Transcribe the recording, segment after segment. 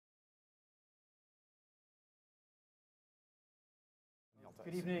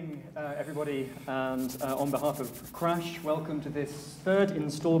Good evening, everybody, and on behalf of Crash, welcome to this third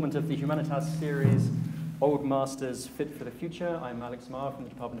installment of the Humanitas series, Old Masters Fit for the Future. I'm Alex Marr from the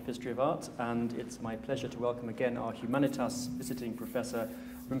Department of History of Art, and it's my pleasure to welcome again our Humanitas Visiting Professor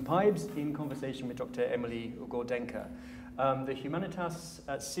from Pijbes in conversation with Dr. Emilie Gordenker. The Humanitas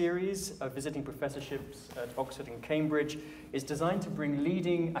series of visiting professorships at Oxford and Cambridge is designed to bring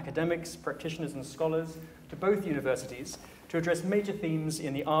leading academics, practitioners and scholars to both universities to address major themes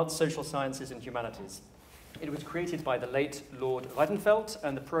in the arts, social sciences and humanities. It was created by the late Lord Weidenfeld,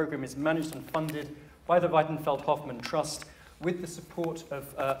 and the programme is managed and funded by the Weidenfeld-Hoffmann Trust with the support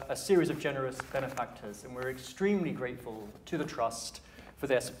of a series of generous benefactors. And we're extremely grateful to the Trust for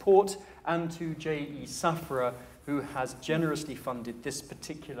their support and to J E Safra, who has generously funded this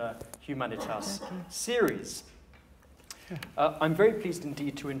particular Humanitas series. I'm very pleased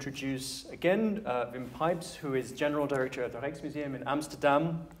indeed to introduce again Wim Pijbes, who is General Director of the Rijksmuseum in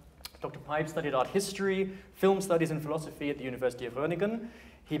Amsterdam. Dr. Pijbes studied art history, film studies and philosophy at the University of Groningen.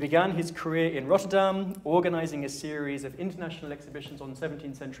 He began his career in Rotterdam, organizing a series of international exhibitions on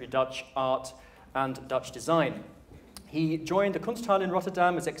 17th century Dutch art and Dutch design. He joined the Kunsthalle in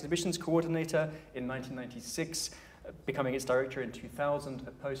Rotterdam as exhibitions coordinator in 1996, becoming its director in 2000,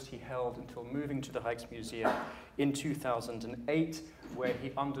 a post he held until moving to the Rijksmuseum in 2008, where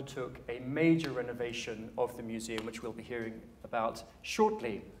he undertook a major renovation of the museum, which we'll be hearing about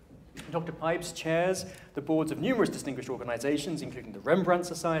shortly. Dr. Pijbes chairs the boards of numerous distinguished organizations, including the Rembrandt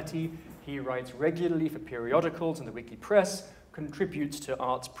Society. He writes regularly for periodicals and the weekly press, contributes to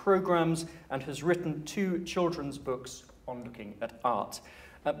arts programs, and has written 2 children's books on looking at art.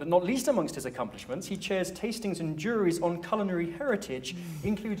 But not least amongst his accomplishments, he chairs tastings and juries on culinary heritage,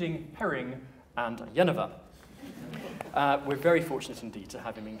 including herring and Geneva. We're very fortunate indeed to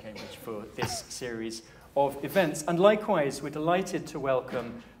have him in Cambridge for this series of events. And likewise, we're delighted to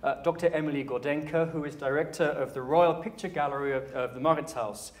welcome Dr. Emilie Gordenker, who is director of the Royal Picture Gallery of the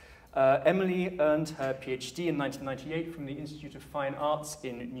Mauritshuis. Emilie earned her PhD in 1998 from the Institute of Fine Arts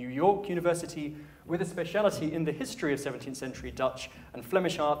in New York University, with a speciality in the history of 17th century Dutch and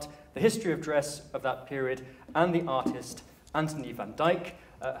Flemish art, the history of dress of that period, and the artist Anthony van Dyck.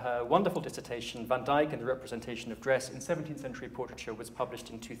 Her wonderful dissertation, Van Dyck and the Representation of Dress in 17th Century Portraiture, was published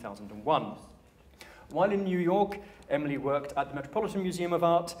in 2001. While in New York, Emilie worked at the Metropolitan Museum of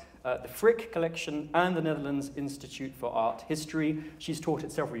Art, the Frick Collection, and the Netherlands Institute for Art History. She's taught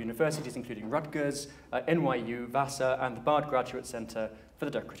at several universities, including Rutgers, NYU, Vassar, and the Bard Graduate Center for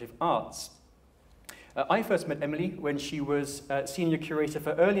the Decorative Arts. I first met Emilie when she was senior curator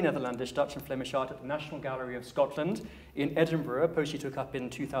for early Netherlandish, Dutch and Flemish art at the National Gallery of Scotland in Edinburgh, a post she took up in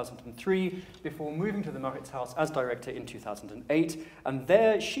 2003, before moving to the Mauritshuis as director in 2008. And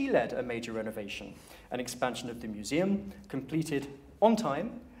there she led a major renovation, an expansion of the museum, completed on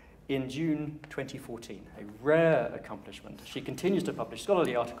time in June 2014, a rare accomplishment. She continues to publish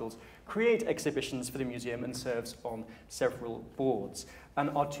scholarly articles, create exhibitions for the museum, and serves on several boards. And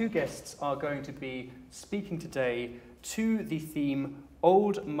our 2 guests are going to be speaking today to the theme,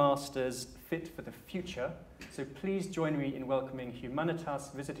 Old Masters Fit for the Future. So please join me in welcoming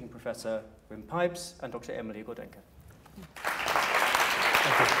Humanitas Visiting Professor Wim Pijbes and Dr. Emilie Gordenker.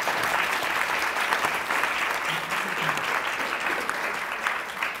 Thank you.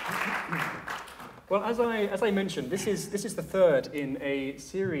 Well, as I mentioned, this is the third in a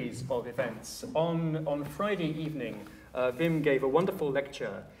series of events. On Friday evening, Wim gave a wonderful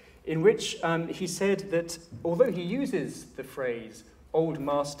lecture in which he said that although he uses the phrase old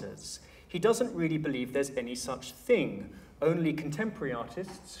masters, he doesn't really believe there's any such thing. Only contemporary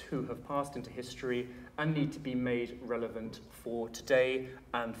artists who have passed into history and need to be made relevant for today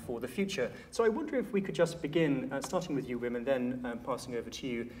and for the future. So I wonder if we could just begin, starting with you, Wim, and then passing over to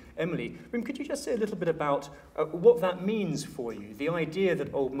you, Emilie. Wim, could you just say a little bit about what that means for you, the idea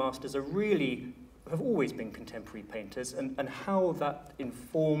that old masters have always been contemporary painters, and how that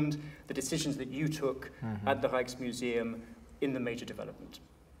informed the decisions that you took at the Rijksmuseum in the major development?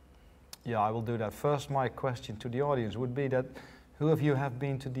 Yeah, I will do that. First, my question to the audience would be that who of you have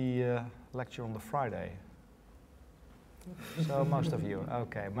been to the lecture on the Friday? So most of you,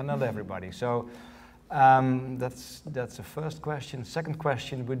 okay, but not everybody. So that's the first question. Second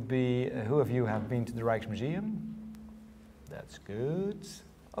question would be who of you have been to the Rijksmuseum? That's good.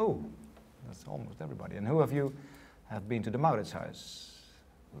 Oh, that's almost everybody. And who of you have been to the Mauritshuis?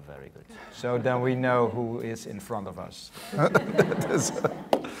 Very good. So then we know who is in front of us.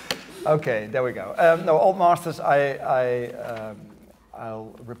 Okay, there we go. No, old masters, I'll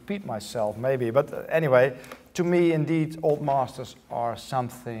repeat myself maybe, but anyway, to me indeed old masters are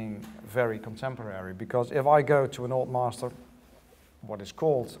something very contemporary, because if I go to an old master, what is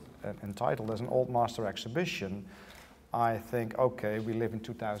called and entitled as an Old Master exhibition, I think, okay, we live in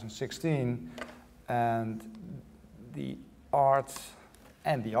 2016, and the art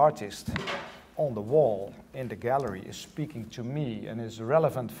and the artist on the wall in the gallery is speaking to me and is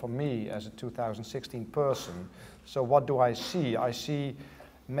relevant for me as a 2016 person. So what do I see? I see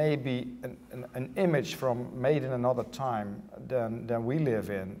maybe an image from made in another time than we live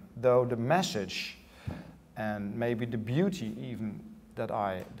in, though the message and maybe the beauty even that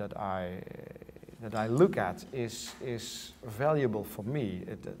I look at is valuable for me.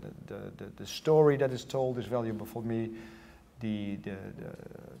 The story that is told is valuable for me. The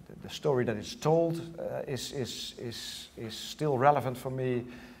story that is told is still relevant for me.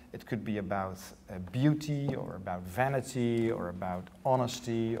 It could be about beauty or about vanity or about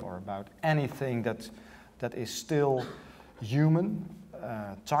honesty or about anything that is still human,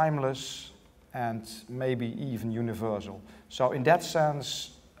 timeless, and maybe even universal. So in that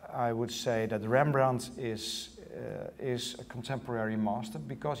sense, I would say that Rembrandt is a contemporary master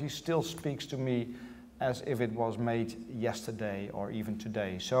because he still speaks to me as if it was made yesterday or even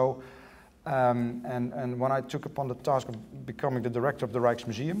today. So, and when I took upon the task of becoming the director of the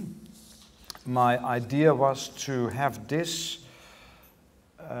Rijksmuseum, my idea was to have this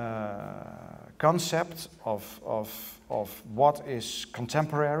concept of what is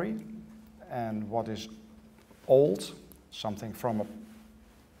contemporary and what is old, something from a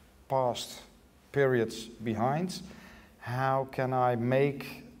past periods behind. How can I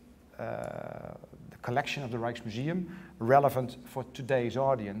make the collection of the Rijksmuseum relevant for today's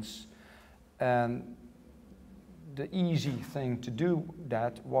audience? And the easy thing to do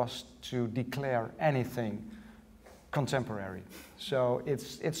that was to declare anything contemporary. So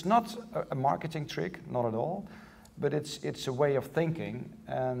it's not a marketing trick, not at all, but it's a way of thinking,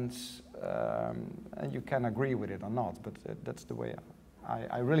 and you can agree with it or not, but that's the way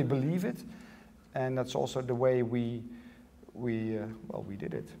I really believe it, and that's also the way we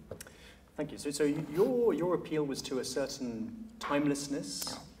did it. Thank you. So your appeal was to a certain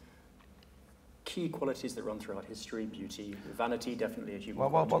timelessness, key qualities that run throughout history, beauty, vanity, definitely a human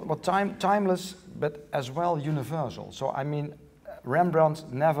quality. Well, timeless, but as well universal. So I mean,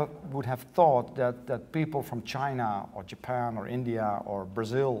 Rembrandt never would have thought that people from China or Japan or India or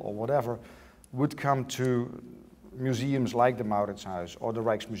Brazil or whatever would come to museums like the Mauritshuis or the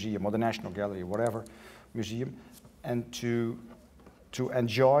Rijksmuseum or the National Gallery, whatever museum, and to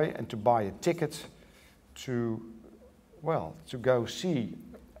enjoy and to buy a ticket to go see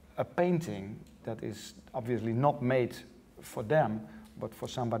a painting that is obviously not made for them, but for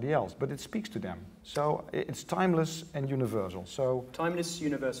somebody else. But it speaks to them. So it's timeless and universal. So timeless,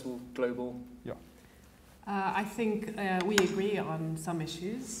 universal, global. Yeah. I think we agree on some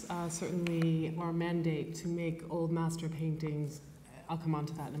issues. Certainly our mandate to make old master paintings, I'll come on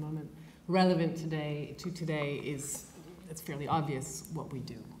to that in a moment, relevant today is, it's fairly obvious what we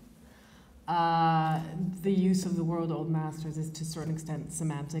do. The use of the word old masters is to a certain extent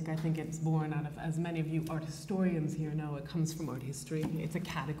semantic. I think it's born out of, as many of you art historians here know, it comes from art history. It's a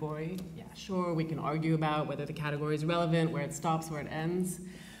category. Yeah, sure, we can argue about whether the category is relevant, where it stops, where it ends.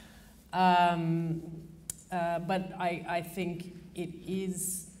 But I think it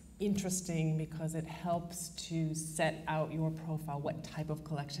is interesting because it helps to set out your profile. What type of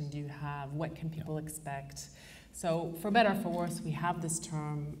collection do you have? What can people expect? So for better or for worse, we have this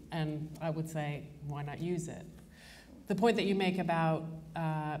term, and I would say, why not use it? The point that you make about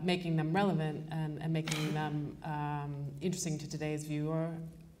making them relevant and making them interesting to today's viewer,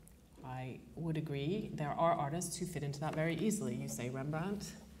 I would agree. There are artists who fit into that very easily. You say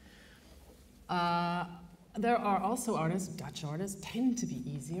Rembrandt. There are also artists, Dutch artists, tend to be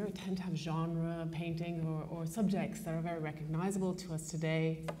easier, tend to have genre paintings or subjects that are very recognizable to us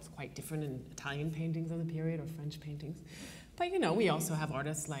today. It's quite different in Italian paintings of the period or French paintings. But you know, we also have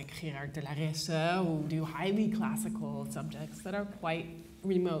artists like Gerard de la Reysse who do highly classical subjects that are quite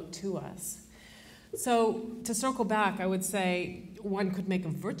remote to us. So to circle back, I would say one could make a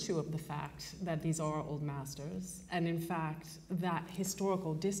virtue of the fact that these are old masters, and in fact that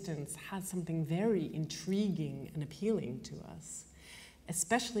historical distance has something very intriguing and appealing to us,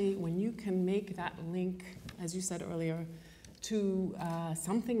 especially when you can make that link, as you said earlier, to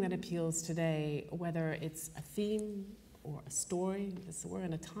something that appeals today, whether it's a theme or a story. We're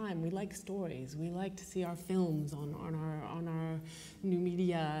in a time, we like stories. We like to see our films on our new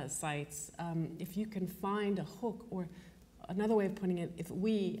media sites. If you can find a hook, or another way of putting it, if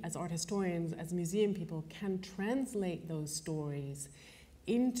we as art historians, as museum people, can translate those stories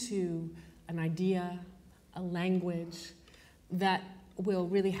into an idea, a language that will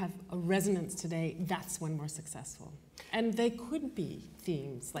really have a resonance today, that's when we're successful. And they could be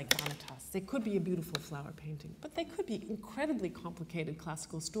themes like Humanitas, they could be a beautiful flower painting, but they could be incredibly complicated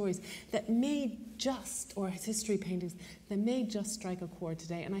classical stories that may just, or history paintings, that may just strike a chord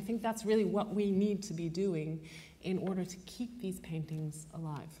today. And I think that's really what we need to be doing in order to keep these paintings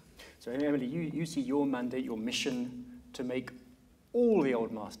alive. So Emilie, you see your mandate, your mission to make all the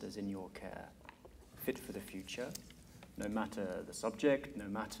old masters in your care fit for the future, no matter the subject, no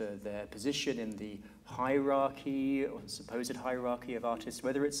matter their position in the hierarchy or supposed hierarchy of artists,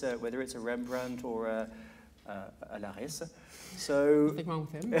 whether it's a Rembrandt or a Larisse. So nothing wrong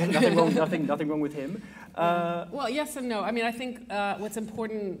with him. nothing wrong with him. Well, yes and no. I mean, I think what's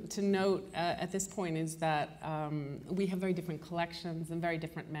important to note at this point is that we have very different collections and very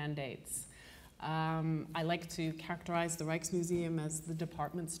different mandates. I like to characterize the Rijksmuseum as the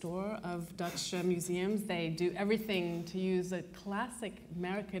department store of Dutch museums. They do everything, to use a classic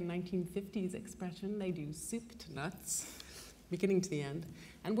American 1950s expression, they do soup to nuts, beginning to the end.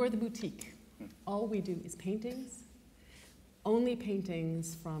 And we're the boutique. All we do is paintings, only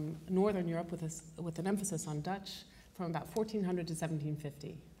paintings from Northern Europe with an emphasis on Dutch from about 1400 to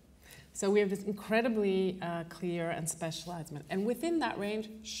 1750. So we have this incredibly clear and specialized, and within that range,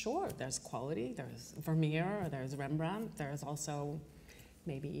 sure, there's quality, there's Vermeer, there's Rembrandt, there's also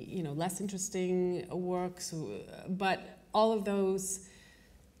maybe less interesting works, but all of those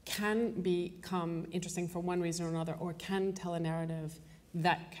can become interesting for one reason or another, or can tell a narrative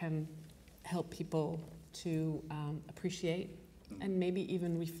that can help people to appreciate and maybe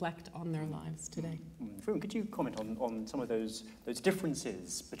even reflect on their lives today. Could you comment on some of those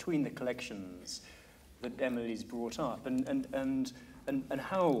differences between the collections that Emilie's brought up, and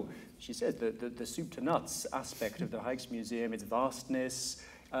how she said the soup to nuts aspect of the Rijksmuseum, its vastness,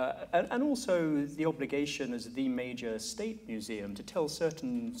 and also the obligation as the major state museum to tell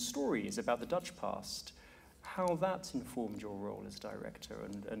certain stories about the Dutch past, how that's informed your role as director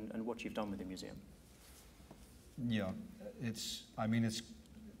and what you've done with the museum? Yeah, it's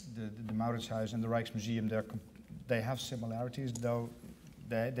the Mauritshuis and the Rijksmuseum, they have similarities, though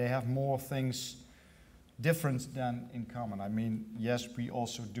they have more things different than in common. I mean, yes, we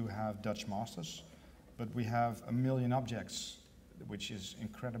also do have Dutch masters, but we have 1 million objects, which is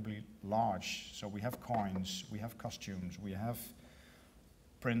incredibly large. So we have coins, we have costumes, we have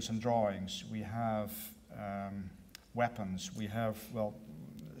prints and drawings, we have weapons, we have, well,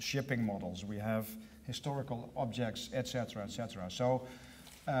 shipping models, we have historical objects, etc., etc. So,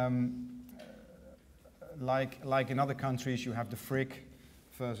 like in other countries, you have the Frick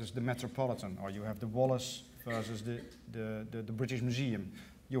versus the Metropolitan, or you have the Wallace versus the British Museum.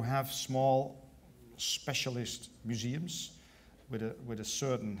 You have small specialist museums with a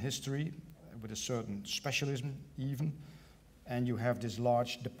certain history, with a certain specialism even, and you have this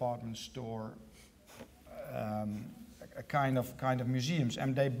large department store a kind of museums,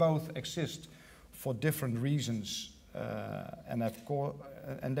 and they both exist for different reasons, and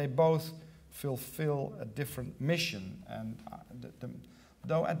they both fulfill a different mission. And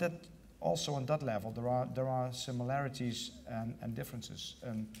though at that, also on that level, there are similarities and differences.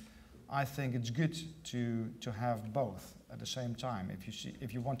 And I think it's good to have both at the same time.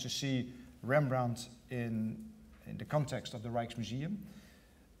 If you want to see Rembrandt in the context of the Rijksmuseum,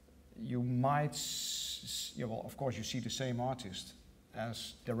 you might, well, of course, you see the same artist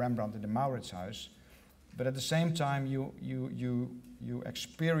as the Rembrandt in the Mauritshuis, but at the same time you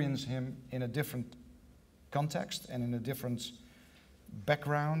experience him in a different context and in a different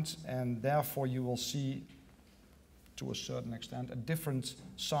background, and therefore you will see, to a certain extent, a different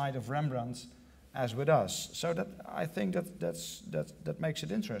side of Rembrandt as with us. So that I think that makes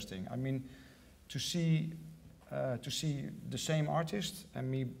it interesting. I mean, to see the same artist and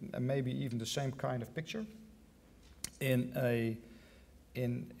maybe even the same kind of picture in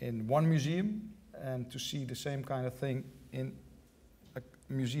one museum, and to see the same kind of thing in a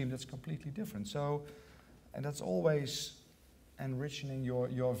museum that's completely different. So, and that's always enriching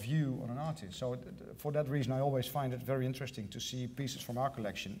your view on an artist. So for that reason, I always find it very interesting to see pieces from our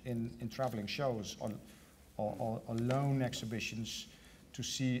collection in traveling shows or loan exhibitions, to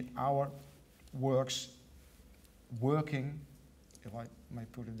see our works working, if I may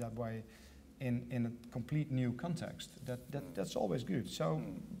put it that way, in a complete new context. That's always good. So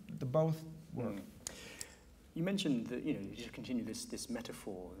the both work. You mentioned that you should continue this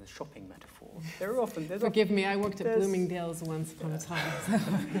metaphor, the shopping metaphor. There are often forgive me, I worked at Bloomingdale's once upon a time.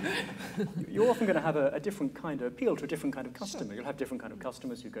 You're often going to have a different kind of appeal to a different kind of customer. Sure. You'll have different kind of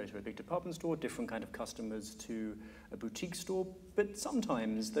customers who go to a big department store, different kind of customers to a boutique store. But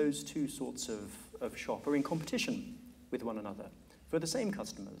sometimes those two sorts of shop are in competition with one another for the same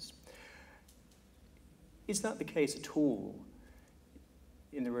customers. Is that the case at all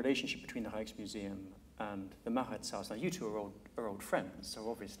in the relationship between the Rijksmuseum and the Mauritshuis? Now, you two are old friends, so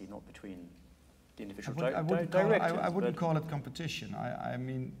obviously not between the individual directors. I wouldn't call it competition. I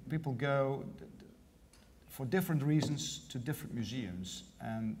mean, people go for different reasons to different museums,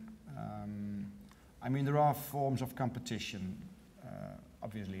 and I mean, there are forms of competition,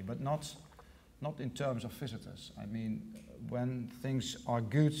 obviously, but not in terms of visitors. I mean, when things are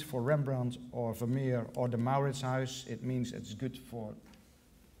good for Rembrandt or Vermeer or the Mauritshuis, it means it's good for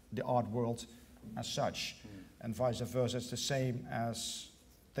the art world as such, and vice versa. It's the same as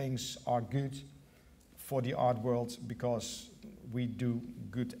things are good for the art world because we do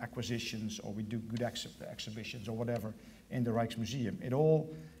good acquisitions or we do good exhibitions or whatever in the Rijksmuseum. It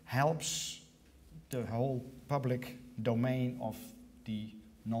all helps the whole public domain of the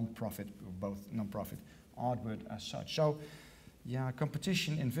non-profit, or both non-profit art world as such. So, yeah,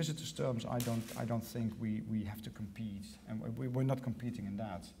 competition in visitors' terms, I don't think we have to compete, and we're not competing in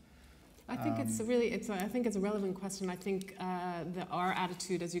that. I think I think it's a relevant question. I think our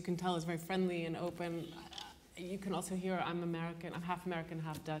attitude, as you can tell, is very friendly and open. You can also hear I'm American, I'm half American,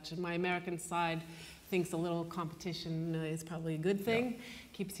 half Dutch, and my American side thinks a little competition is probably a good thing, yeah.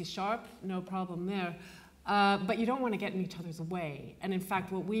 Keeps you sharp, no problem there. But you don't want to get in each other's way. And in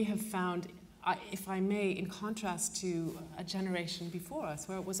fact, what we have found, if I may, in contrast to a generation before us,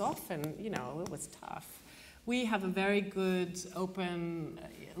 where it was often, you know, it was tough. We have a very good, open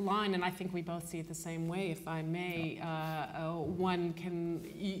line, and I think we both see it the same way, if I may. One can,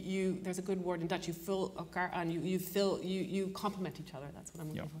 there's a good word in Dutch, you vul elkaar aan, you complement each other, that's what I'm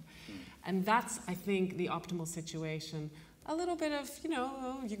looking for. And that's, I think, the optimal situation. A little bit of, you know,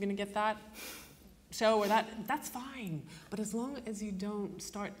 oh, you're gonna get that show or that's fine. But as long as you don't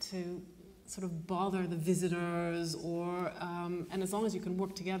start to sort of bother the visitors, or and as long as you can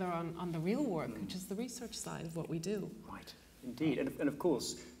work together on the real work, which is the research side of what we do. Right, indeed. And of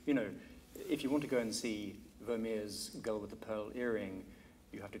course, you know, if you want to go and see Vermeer's Girl with the Pearl Earring,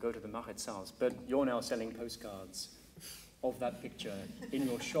 you have to go to the Mauritshuis. But you're now selling postcards of that picture in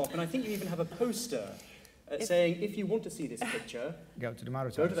your shop. And I think you even have a poster saying, if you want to see this picture, go to the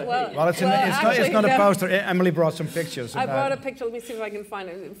Mauritshuis. Go to the well, it's not a poster. Emily brought some pictures. I brought a picture. Let me see if I can find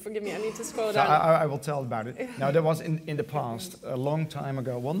it. Forgive me, I need to scroll down. I will tell about it. Now, there was in the past, a long time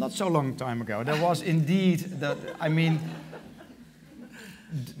ago, well, not so long time ago, there was indeed, I mean,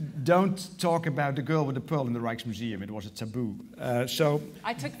 don't talk about the girl with the pearl in the Rijksmuseum. It was a taboo. So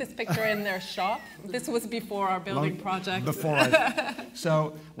I took this picture in their shop. This was before our building project.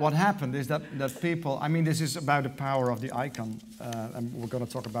 So what happened is that people, I mean, this is about the power of the icon, and we're going to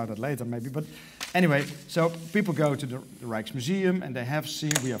talk about that later maybe. But anyway, so people go to the Rijksmuseum and they have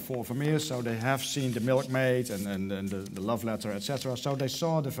seen, we have 4 Vermeers, so they have seen the Milkmaid and the Love Letter, etc. So they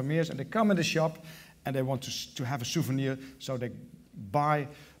saw the Vermeers and they come in the shop and they want to have a souvenir, so they buy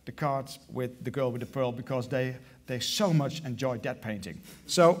the cards with the Girl with the Pearl because they so much enjoyed that painting.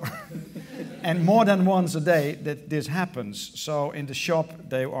 So, and more than once a day that this happens. So in the shop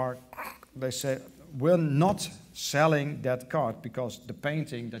they say, we're not selling that card because the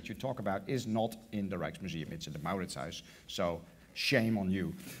painting that you talk about is not in the Rijksmuseum, it's in the Mauritshuis. So shame on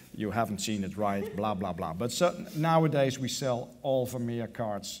you. You haven't seen it right, blah, blah, blah. But nowadays we sell all Vermeer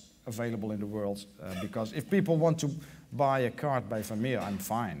cards available in the world because if people want to buy a card by Vermeer, I'm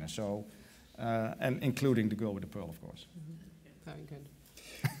fine. So, and including the Girl with the Pearl, of course. Very good.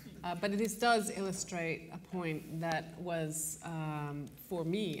 But it does illustrate a point that was, for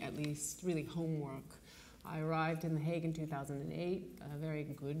me at least, really homework. I arrived in The Hague in 2008, a very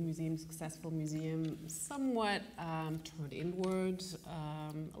good museum, successful museum, somewhat turned inward,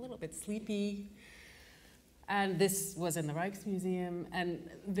 a little bit sleepy. And this was in the Rijksmuseum, and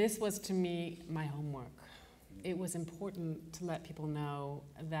this was to me my homework. It was important to let people know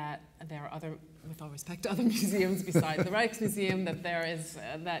that there are other, with all respect to other museums besides the Rijksmuseum, that there is,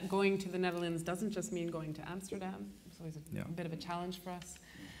 that going to the Netherlands doesn't just mean going to Amsterdam. It's always a bit of a challenge for us.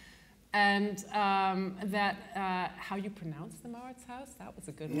 And that how you pronounce the Mauritshuis, that was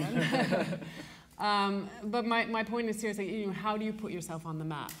a good one. But my point is seriously, you know, how do you put yourself on the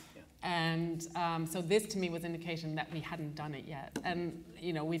map? And so this to me was indication that we hadn't done it yet. And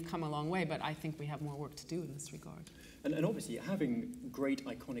you know, we've come a long way, but I think we have more work to do in this regard. And obviously having great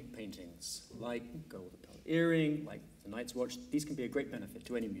iconic paintings like Girl with the Pearl Earring, like the Night's Watch, these can be a great benefit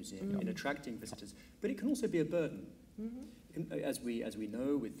to any museum in attracting visitors. But it can also be a burden. As we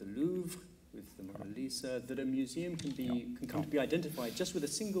know with the Louvre, with the Mona Lisa, that a museum can come to be identified just with a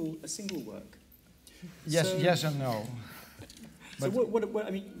single work. Yes, yes and no. So what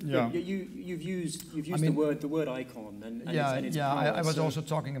I mean, you've used the word icon, and its power, I was also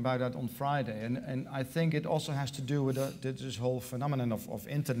talking about that on Friday, and I think it also has to do with this whole phenomenon of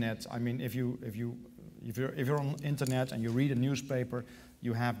internet. I mean, if you're on internet and you read a newspaper,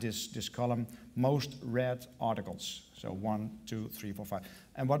 you have this column, most read articles. So 1, 2, 3, 4, 5.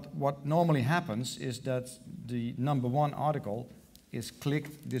 And what normally happens is that the #1 article is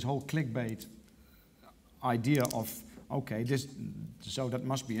this whole clickbait idea of, okay, so that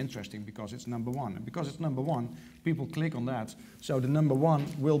must be interesting because it's #1. And because it's #1, people click on that. So the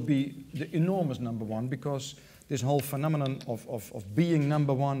 #1 will be the enormous #1 because this whole phenomenon of being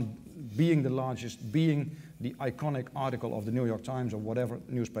 #1, being the largest, being the iconic article of the New York Times or whatever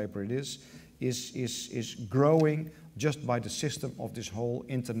newspaper it is growing just by the system of this whole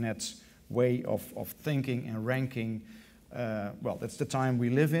internet way of thinking and ranking. Well, that's the time we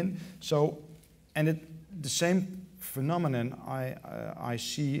live in. So, and the same phenomenon I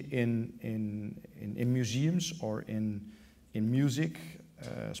see in museums or in music,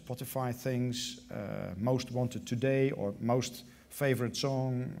 Spotify things, most wanted today or most favorite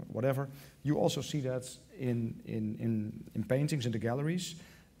song, whatever. You also see that in paintings in the galleries.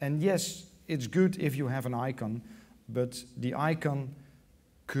 And yes, it's good if you have an icon, but the icon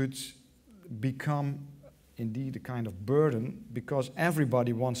could become indeed a kind of burden because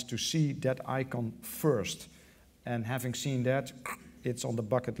everybody wants to see that icon first. And having seen that, it's on the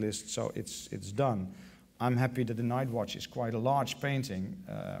bucket list, so it's done. I'm happy that the Night Watch is quite a large painting,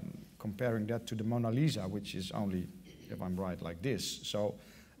 comparing that to the Mona Lisa, which is only, if I'm right, like this. So,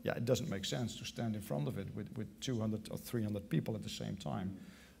 yeah, it doesn't make sense to stand in front of it with 200 or 300 people at the same time.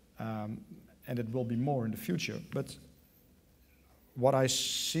 And it will be more in the future. But what I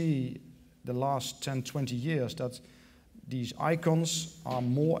see the last 10, 20 years, that these icons are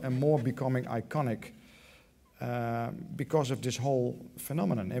more and more becoming iconic because of this whole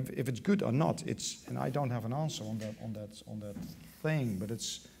phenomenon. If it's good or not, and I don't have an answer on that thing, but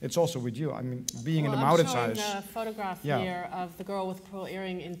it's also with you. I mean, being in the Mauritshuis. I'm showing a photograph here of the girl with pearl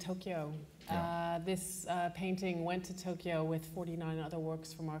earring in Tokyo. This painting went to Tokyo with 49 other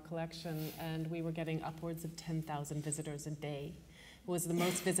works from our collection, and we were getting upwards of 10,000 visitors a day. It was the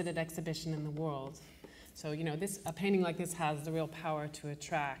most visited exhibition in the world. So, you know, a painting like this has the real power to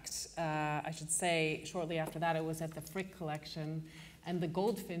attract. I should say, shortly after that, it was at the Frick collection, and the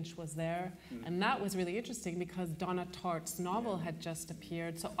Goldfinch was there. And that was really interesting because Donna Tartt's novel had just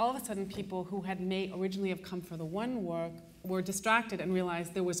appeared. So all of a sudden, people who had originally have come for the one work were distracted and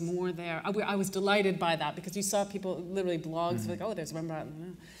realized there was more there. I was delighted by that because you saw people, literally blogs, like, oh, there's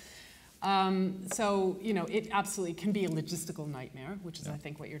Rembrandt. So, you know, it absolutely can be a logistical nightmare, which is, I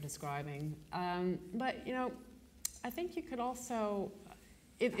think, what you're describing. But, you know, I think you could also,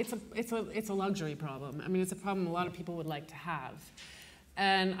 it's a luxury problem. I mean, it's a problem a lot of people would like to have.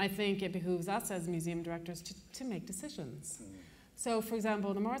 And I think it behooves us as museum directors to make decisions. So, for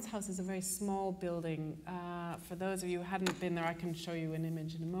example, the Mauritshuis is a very small building. For those of you who hadn't been there, I can show you an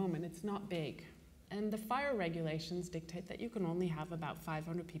image in a moment. It's not big. And the fire regulations dictate that you can only have about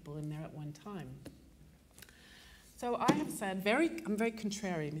 500 people in there at one time. So I have said, I'm very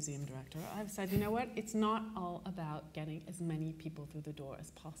contrary museum director, I've said, you know what, it's not all about getting as many people through the door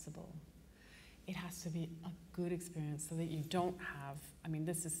as possible. It has to be a good experience so that you don't have, I mean,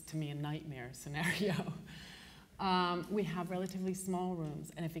 this is to me a nightmare scenario. We have relatively small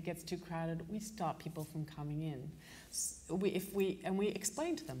rooms, and if it gets too crowded, we stop people from coming in. We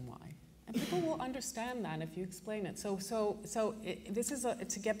explain to them why. And people will understand that if you explain it. This is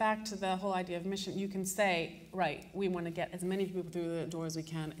to get back to the whole idea of mission. You can say, right, we want to get as many people through the door as we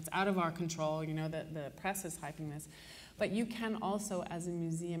can. It's out of our control. You know, the press is hyping this. But you can also, as a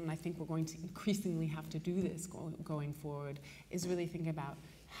museum, and I think we're going to increasingly have to do this going forward, is really think about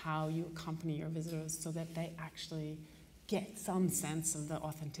how you accompany your visitors so that they actually get some sense of the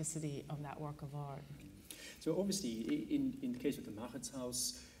authenticity of that work of art. So obviously, in the case of the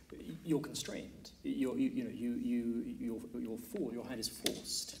Mauritshuis, you're constrained. Your hand is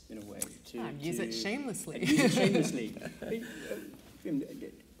forced in a way to use it shamelessly.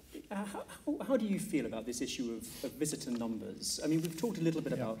 How do you feel about this issue of visitor numbers? I mean, we've talked a little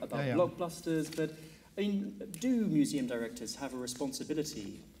bit about blockbusters, but I mean, do museum directors have a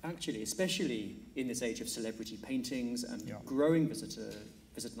responsibility, actually, especially in this age of celebrity paintings and growing visitor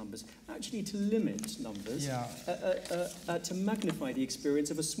numbers, actually to limit numbers, to magnify the experience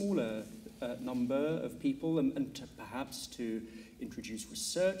of a smaller number of people, and perhaps to introduce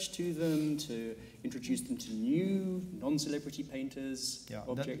research to them, to introduce them to new non-celebrity painters,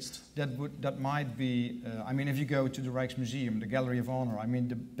 objects? That might be, I mean, if you go to the Rijksmuseum, the Gallery of Honor, I mean,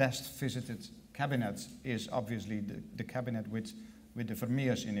 the best visited cabinet is obviously the cabinet with the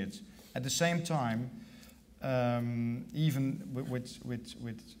Vermeers in it. At the same time, even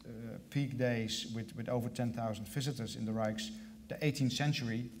with peak days with over 10,000 visitors in the Rijks, the 18th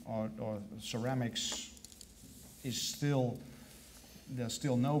century or ceramics is still, there's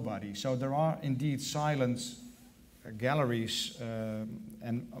still nobody. So there are indeed silent galleries,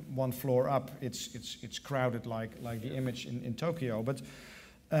 and one floor up it's crowded like the image in Tokyo. But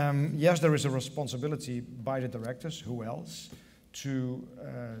yes, there is a responsibility by the directors, who else, to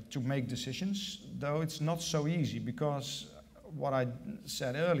make decisions, though it's not so easy, because what I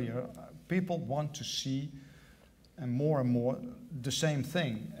said earlier, people want to see and more the same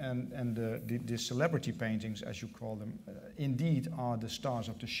thing, and the celebrity paintings, as you call them, indeed are the stars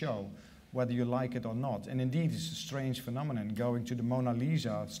of the show, whether you like it or not. And indeed it's a strange phenomenon, going to the Mona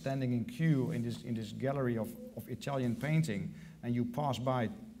Lisa, standing in queue in this gallery of Italian painting, and you pass by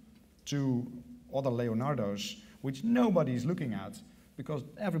two other Leonardos, which nobody is looking at, because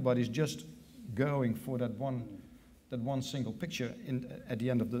everybody's just going for that one single picture at the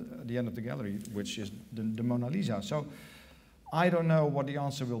end of the gallery, which is the Mona Lisa. So I don't know what the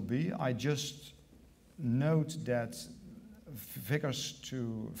answer will be. I just note that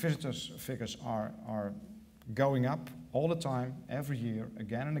visitors figures are going up all the time, every year,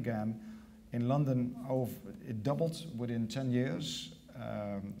 again and again. In London, it doubled within 10 years.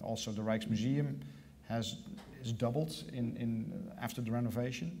 Also, the Rijksmuseum is doubled after the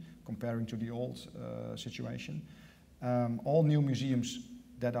renovation, comparing to the old situation. All new museums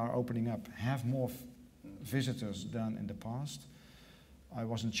that are opening up have more visitors than in the past. I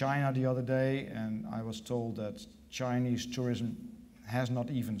was in China the other day, and I was told that Chinese tourism has not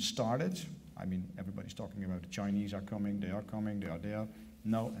even started. I mean, everybody's talking about the Chinese are coming, they are there.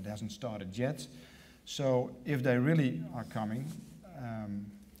 No, it hasn't started yet. So if they really are coming,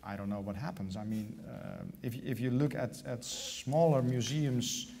 I don't know what happens. I mean, if you look at smaller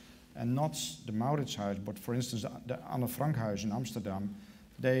museums, and not the Mauritshuis, but for instance the Anne Frankhuis in Amsterdam,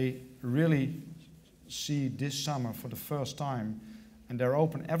 they really see this summer for the first time, and they're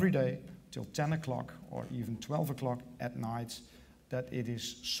open every day till 10 o'clock or even 12 o'clock at night, that it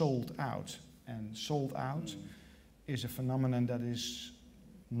is sold out. And sold out is a phenomenon that is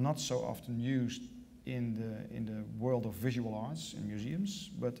not so often used in the world of visual arts in museums,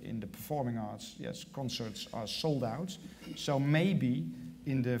 but in the performing arts, yes, concerts are sold out. So maybe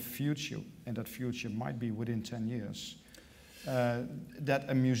in the future, and that future might be within 10 years, that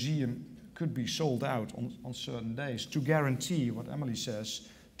a museum could be sold out on certain days, to guarantee, what Emilie says,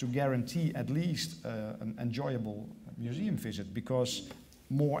 to guarantee at least an enjoyable museum visit, because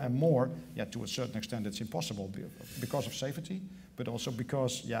more and more, yeah, to a certain extent it's impossible because of safety, but also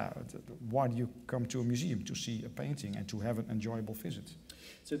because, yeah, why do you come to a museum? To see a painting and to have an enjoyable visit.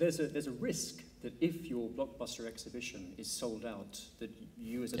 So there's a risk that if your blockbuster exhibition is sold out, that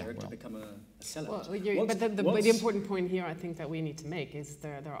you as a director become a sellout. Well, but the important point here, I think, that we need to make is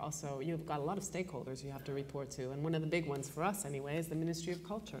there are also, you've got a lot of stakeholders you have to report to, and one of the big ones for us anyway is the Ministry of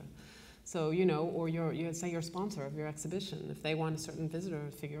Culture. So, you know, or say your sponsor of your exhibition, if they want a certain visitor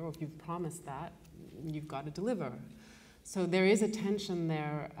figure, or if you've promised that, you've got to deliver. So there is a tension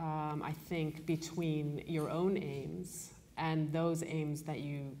there, I think, between your own aims and those aims that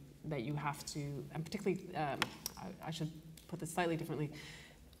you have to, and particularly, I should put this slightly differently,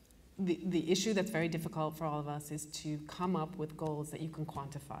 the issue that's very difficult for all of us is to come up with goals that you can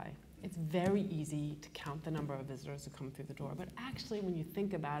quantify. It's very easy to count the number of visitors who come through the door, but actually when you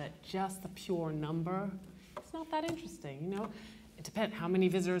think about it, just the pure number, it's not that interesting, you know? It depends how many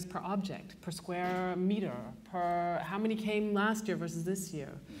visitors per object, per square meter, how many came last year versus this year.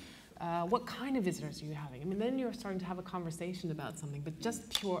 What kind of visitors are you having? I mean, then you're starting to have a conversation about something, but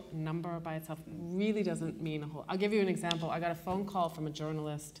just pure number by itself really doesn't mean a whole. I'll give you an example. I got a phone call from a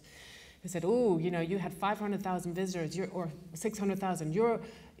journalist who said, oh, you know, you had 500,000 visitors, or 600,000.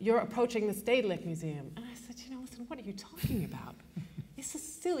 You're approaching the Stedelijk Museum. And I said, you know, listen, what are you talking about? It's a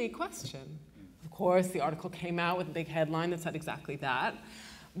silly question. Of course, the article came out with a big headline that said exactly that.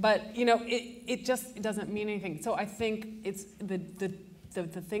 But, you know, it just doesn't mean anything. So I think it's the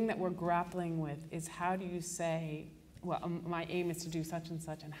thing that we're grappling with is, how do you say, well, my aim is to do such and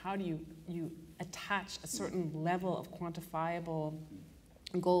such, and how do you attach a certain level of quantifiable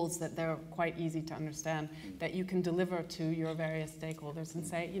goals that they're quite easy to understand, that you can deliver to your various stakeholders and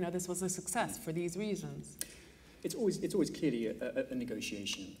say, you know, this was a success for these reasons. It's always clearly a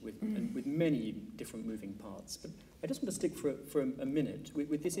negotiation with many different moving parts. But I just want to stick for a minute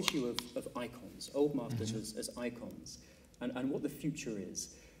with this issue of icons, old masters as icons, and what the future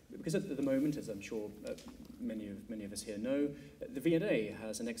is. because at the moment, as I'm sure many of us here know, the V&A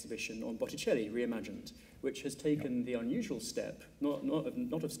has an exhibition on Botticelli, reimagined, which has taken the unusual step, not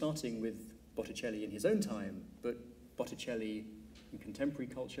of starting with Botticelli in his own time, but Botticelli in contemporary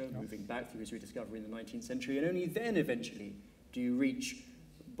culture, moving back through his rediscovery in the 19th century, and only then eventually do you reach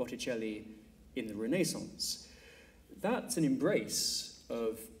Botticelli in the Renaissance. That's an embrace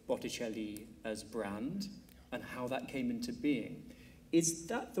of Botticelli as brand and how that came into being. Is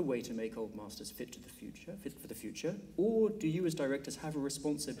that the way to make old masters fit for the future? Or do you as directors have a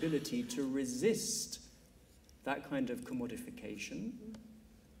responsibility to resist that kind of commodification?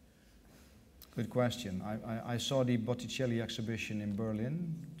 Good question. I saw the Botticelli exhibition in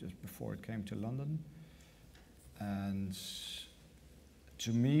Berlin just before it came to London. And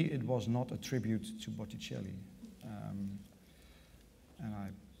to me, it was not a tribute to Botticelli. And I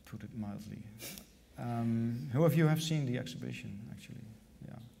put it mildly. Who of you have seen the exhibition, actually?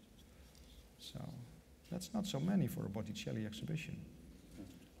 Yeah. So that's not so many for a Botticelli exhibition.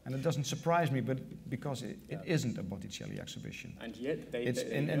 And it doesn't surprise me, but because it isn't a Botticelli exhibition. And yet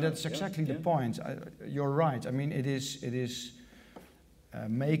and that's exactly the point. You're right. I mean, it is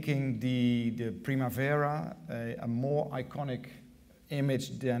making the Primavera a more iconic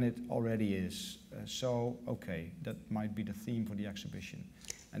image than it already is. So, okay, that might be the theme for the exhibition.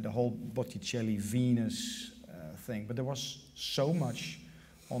 And the whole Botticelli Venus thing. But there was so much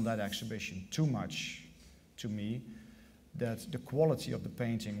on that exhibition, too much to me, that the quality of the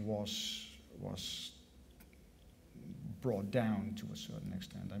painting was brought down to a certain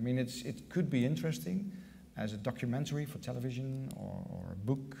extent. I mean, it could be interesting as a documentary for television or a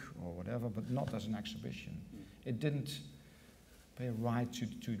book or whatever, but not as an exhibition. It didn't pay right to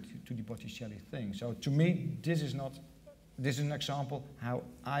the Botticelli thing. So to me, this is an example how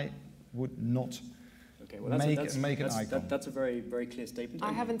I would not make an icon. That's a very, very clear statement.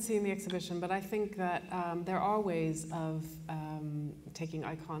 I haven't seen the exhibition, but I think that there are ways of taking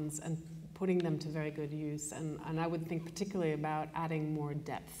icons and putting them to very good use, and I would think particularly about adding more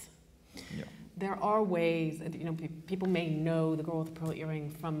depth. Yeah. There are ways, people may know the girl with the pearl earring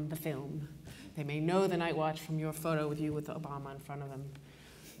from the film. They may know the Night Watch from your photo with you with Obama in front of them.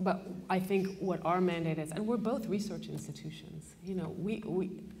 But I think what our mandate is, and we're both research institutions,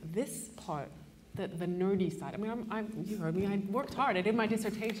 this part, the nerdy side, I mean, you heard me, I worked hard, I did my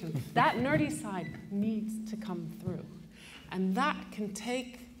dissertation. That nerdy side needs to come through. And that can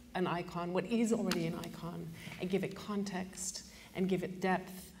take an icon, what is already an icon, and give it context, and give it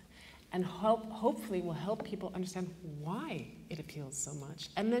depth, and hopefully will help people understand why it appeals so much,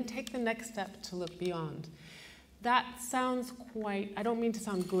 and then take the next step to look beyond. That sounds quite, I don't mean to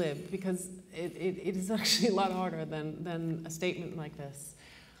sound glib, because it is actually a lot harder than a statement like this.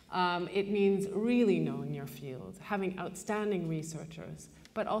 It means really knowing your field, having outstanding researchers,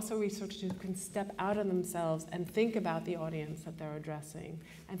 but also researchers who can step out of themselves and think about the audience that they're addressing,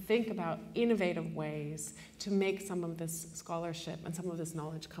 and think about innovative ways to make some of this scholarship and some of this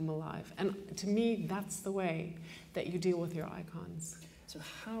knowledge come alive. And to me, that's the way that you deal with your icons. So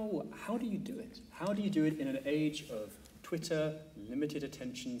how do you do it? How do you do it in an age of Twitter, limited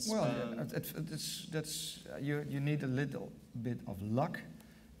attention span? Well, you need a little bit of luck,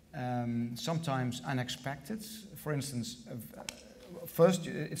 sometimes unexpected. For instance, first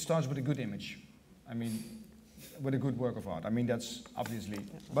it starts with a good image. I mean, with a good work of art. I mean, that's obviously,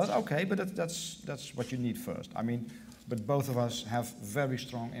 but okay, but that's what you need first. I mean, but both of us have very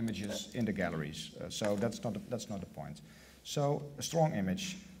strong images in the galleries, so that's not the point. So a strong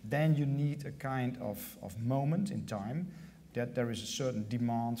image. Then you need a kind of moment in time that there is a certain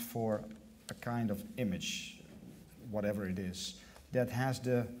demand for a kind of image, whatever it is, that has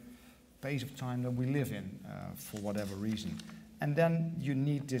the pace of time that we live in for whatever reason. And then you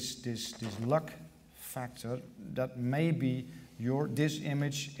need this luck factor that maybe this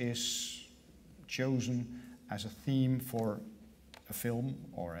image is chosen as a theme for a film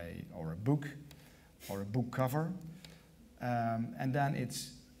or a book or a book cover. And then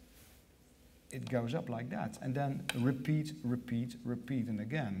it goes up like that, and then repeat, and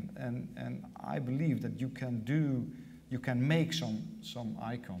again. And I believe that you can make some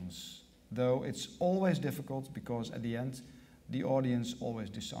icons, though it's always difficult, because at the end, the audience always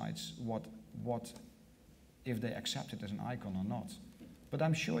decides what if they accept it as an icon or not. But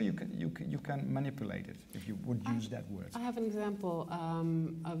I'm sure you can manipulate it, if you would use that word. I have an example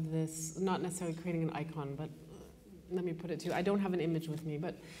of this, not necessarily creating an icon, but let me put it to you. I don't have an image with me,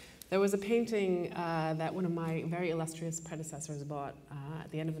 but there was a painting that one of my very illustrious predecessors bought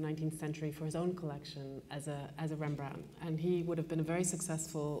at the end of the 19th century for his own collection as a Rembrandt. And he would have been a very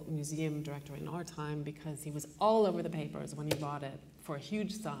successful museum director in our time, because he was all over the papers when he bought it for a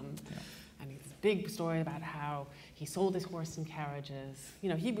huge sum. Yeah. And it's a big story about how he sold his horse and carriages. You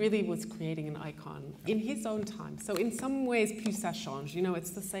know, he really was creating an icon in his own time. So in some ways, plus ça change. You know, it's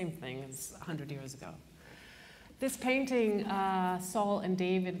the same thing as 100 years ago. This painting, Saul and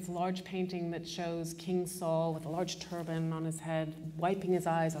David, it's a large painting that shows King Saul with a large turban on his head, wiping his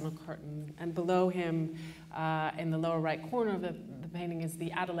eyes on a curtain. And below him, in the lower right corner of the painting, is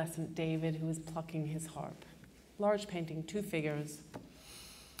the adolescent David who is plucking his harp. Large painting, 2 figures.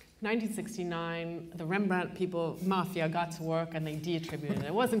 1969, the Rembrandt people, mafia, got to work and they de-attributed it.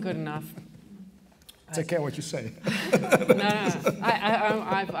 It wasn't good enough. Take care what you say.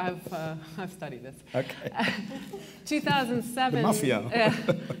 I've studied this. Okay. 2007. The mafia.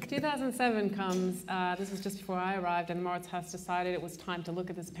 2007 comes. This was just before I arrived, and Mauritshuis decided it was time to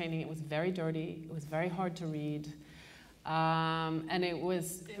look at this painting. It was very dirty. It was very hard to read, and it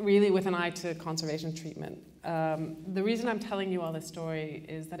was really with an eye to conservation treatment. The reason I'm telling you all this story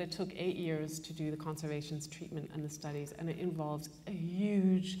is that it took 8 years to do the conservation's treatment and the studies, and it involves a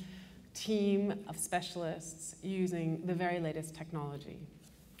huge team of specialists using the very latest technology.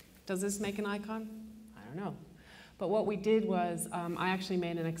 Does this make an icon? I don't know. But what we did was, I actually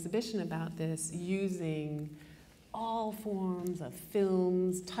made an exhibition about this using all forms of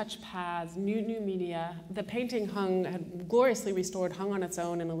films, touchpads, new media. The painting had gloriously restored, hung on its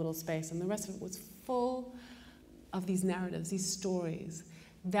own in a little space, and the rest of it was full of these narratives, these stories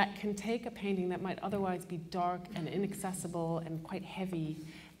that can take a painting that might otherwise be dark and inaccessible and quite heavy,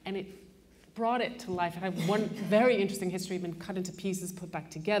 and it brought it to life. It had one very interesting history, been cut into pieces, put back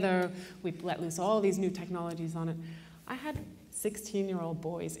together. We let loose all these new technologies on it. I had 16-year-old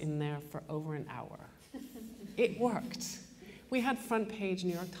boys in there for over an hour. It worked. We had front page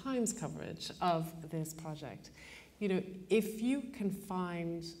New York Times coverage of this project. You know, if you can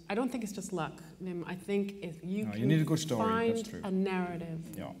find, I don't think it's just luck, Wim. I think if you can need a good story. find That's true. a narrative,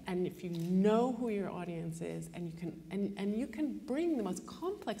 Yeah. and if you know who your audience is, and you can bring the most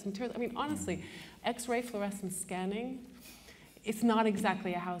complex materials. I mean, honestly, X-ray fluorescence scanning, it's not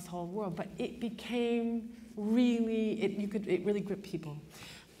exactly a household world, but it became really, it really gripped people.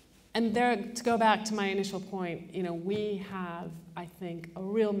 And there, to go back to my initial point, you know, we have, I think, a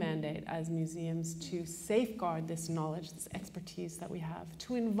real mandate as museums to safeguard this knowledge, this expertise that we have,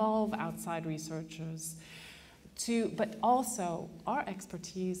 to involve outside researchers, but also our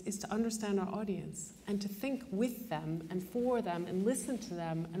expertise is to understand our audience and to think with them and for them and listen to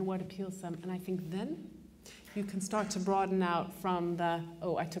them and what appeals to them. And I think then you can start to broaden out from the,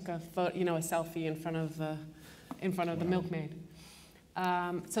 oh, I took a photo, you know, a selfie in front of the milkmaid.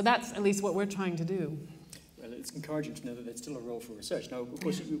 So that's at least what we're trying to do. Well, it's encouraging to know that there's still a role for research. Now, of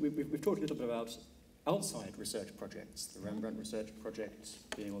course, we've talked a little bit about outside research projects, the Rembrandt Research Project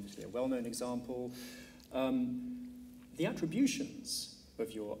being obviously a well-known example. The attributions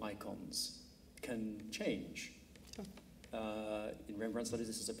of your icons can change. In Rembrandt studies,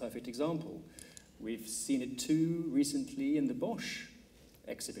 this is a perfect example. We've seen it too recently in the Bosch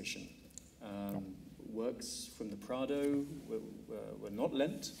exhibition. Works from the Prado were not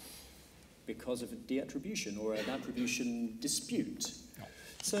lent because of a de-attribution or an attribution dispute. No.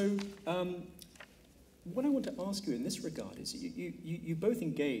 So what I want to ask you in this regard is you both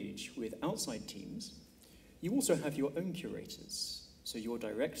engage with outside teams. You also have your own curators, so your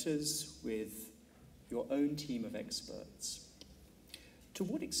directors with your own team of experts. To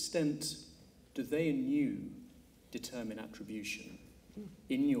what extent do they and you determine attribution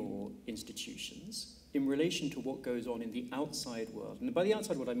in your institutions in relation to what goes on in the outside world? And by the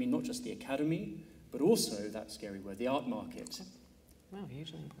outside world, I mean not just the academy, but also that scary word, the art market. Wow,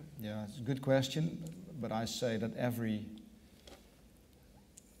 hugely important. Yeah, it's a good question, but I say that every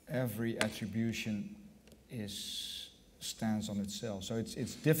attribution stands on itself. So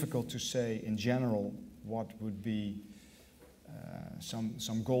it's difficult to say in general what would be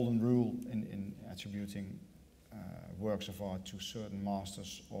some golden rule in attributing works of art to certain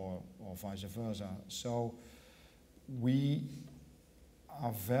masters or vice versa. So we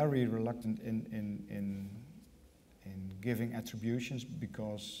are very reluctant in giving attributions,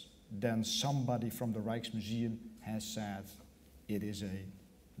 because then somebody from the Rijksmuseum has said it is a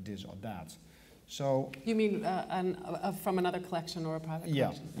this or that. So you mean from another collection or a private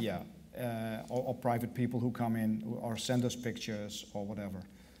collection? Yeah. Or private people who come in or send us pictures or whatever.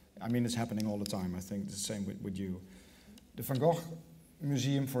 I mean, it's happening all the time. I think it's the same with you. The Van Gogh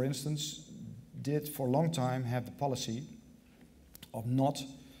Museum, for instance, did for a long time have the policy of not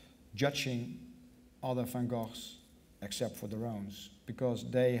judging other Van Goghs except for their own, because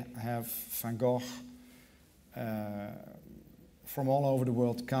they have Van Gogh from all over the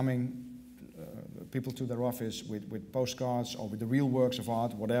world coming people to their office with postcards or with the real works of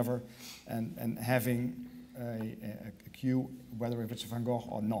art, whatever, and having a queue, whether if it's a Van Gogh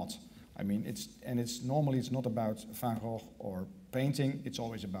or not. I mean, it's normally it's not about Van Gogh or painting, it's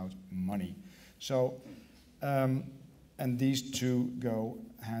always about money. So, and these two go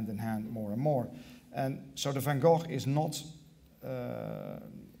hand in hand more and more. And so the Van Gogh is not,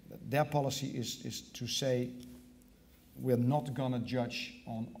 their policy is to say, we're not gonna judge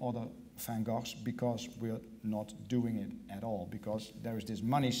on other Van Goghs because we're not doing it at all, because there is this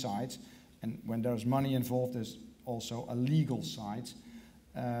money side, and when there's money involved, there's also a legal side,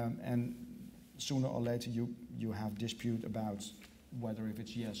 and sooner or later you have dispute about whether if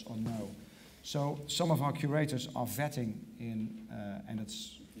it's yes or no. So some of our curators are vetting in, and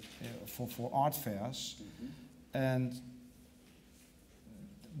it's for art fairs, and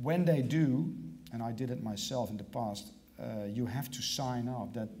when they do, and I did it myself in the past, you have to sign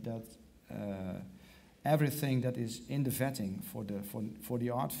up that everything that is in the vetting for the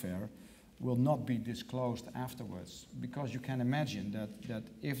art fair will not be disclosed afterwards, because you can imagine that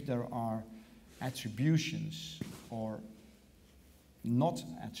if there are attributions or not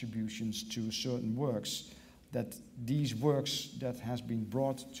attributions to certain works, that these works that has been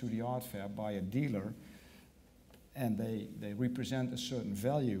brought to the art fair by a dealer and they represent a certain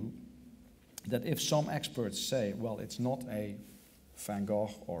value, that if some experts say, well, it's not a Van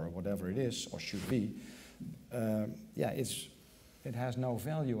Gogh or whatever it is, or should be, yeah, it has no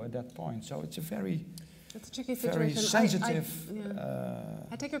value at that point. So it's a very, it's a tricky very situation. sensitive.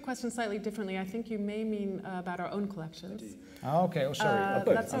 I take your question slightly differently. I think you may mean about our own collections. Okay, oh, sorry.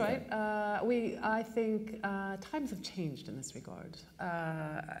 That's all right. I think times have changed in this regard.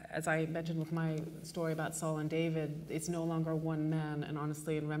 As I mentioned with my story about Saul and David, it's no longer one man, and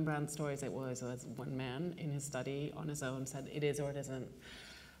honestly in Rembrandt's stories it was one man in his study on his own said it is or it isn't.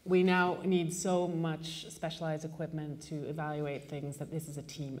 We now need so much specialized equipment to evaluate things that this is a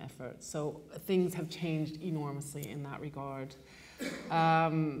team effort. So things have changed enormously in that regard.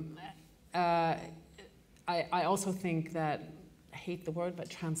 I also think that, I hate the word,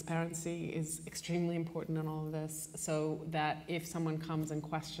 but transparency is extremely important in all of this, so that if someone comes and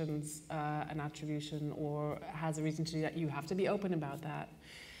questions an attribution or has a reason to do that, you have to be open about that.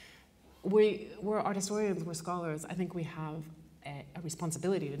 We're art historians, we're scholars. I think we have a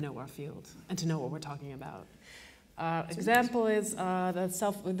responsibility to know our field and to know what we're talking about. Example is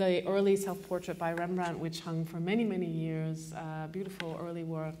the early self-portrait by Rembrandt, which hung for many, many years. Beautiful early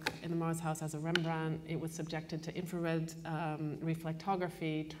work in the Mauritshuis as a Rembrandt. It was subjected to infrared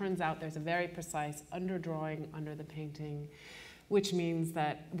reflectography. Turns out there's a very precise underdrawing under the painting, which means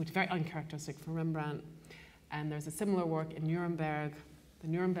that, which is very uncharacteristic for Rembrandt. And there's a similar work in Nuremberg. The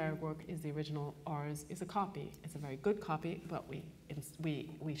Nuremberg work is the original, ours is a copy. It's a very good copy, but we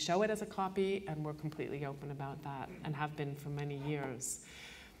show it as a copy, and we're completely open about that, and have been for many years.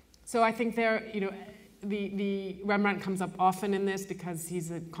 So I think there, you know, the Rembrandt comes up often in this because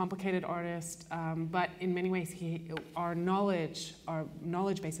he's a complicated artist, but in many ways our knowledge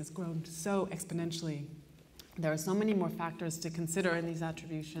base has grown so exponentially. There are so many more factors to consider in these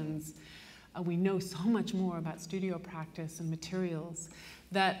attributions. We know so much more about studio practice and materials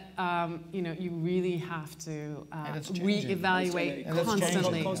that you know, you really have to reevaluate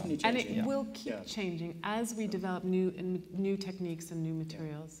constantly, and it will keep changing as we develop new techniques and new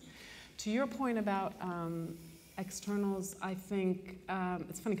materials. To your point about externals, I think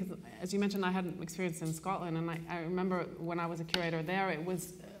it's funny because, as you mentioned, I had an experience in Scotland, and I remember when I was a curator there, it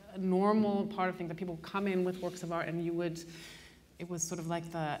was a normal part of things that people come in with works of art, and you would. It was sort of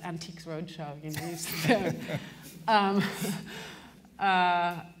like the Antiques Roadshow, you know, you sit there.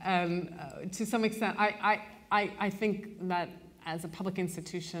 And to some extent, I think that as a public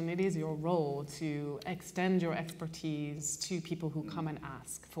institution, it is your role to extend your expertise to people who come and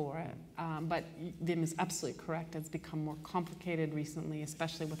ask for it. But Wim is absolutely correct. It's become more complicated recently,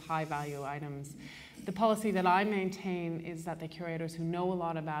 especially with high-value items. The policy that I maintain is that the curators who know a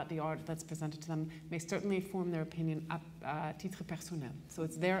lot about the art that's presented to them may certainly form their opinion à titre personnel. So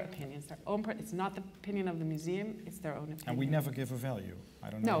it's their opinion, it's their own. It's not the opinion of the museum; it's their own opinion. And we never give a value.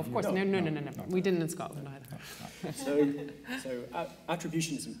 I don't know. No, of course, no. We didn't in Scotland either. So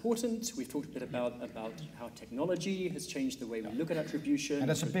attribution is important. We've talked a bit about how technology has changed the way we look at attribution. And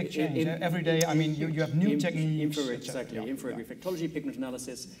that's a big change. Every day, I mean, you have new techniques. Infrared reflectology, pigment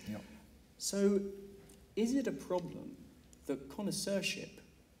analysis. Yeah. So, is it a problem that connoisseurship,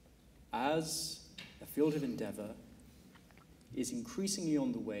 as a field of endeavour, is increasingly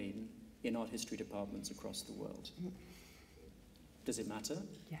on the wane in art history departments across the world? Does it matter?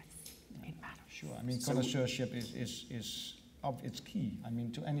 Yes, it matters. Sure. I mean, connoisseurship is it's key. I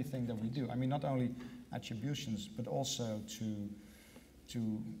mean, to anything that we do. I mean, not only attributions, but also to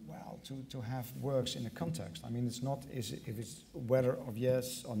have works in a context. I mean, it's not if it's whether of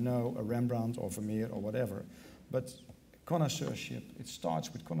yes or no, a Rembrandt or Vermeer or whatever, but connoisseurship. It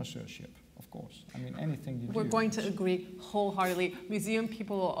starts with connoisseurship, of course. I mean, anything you do. We're going to agree wholeheartedly. Museum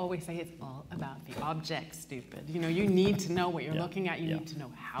people will always say it's all about the object, stupid. You know, you need to know what you're looking at. You need to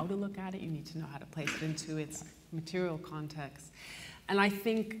know how to look at it. You need to know how to place it into its material context. And I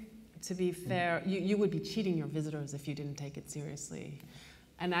think, to be fair, you would be cheating your visitors if you didn't take it seriously.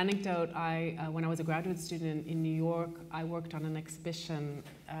 An anecdote, when I was a graduate student in New York, I worked on an exhibition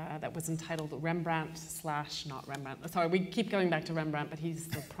that was entitled Rembrandt / not Rembrandt. Sorry, we keep going back to Rembrandt, but he's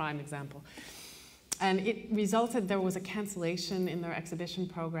the prime example. And it resulted, there was a cancellation in their exhibition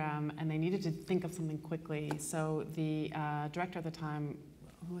program, and they needed to think of something quickly. So the director at the time,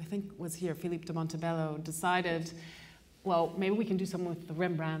 who I think was here, Philippe de Montebello, decided, well, maybe we can do something with the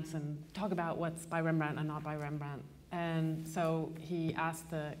Rembrandts and talk about what's by Rembrandt and not by Rembrandt. And so he asked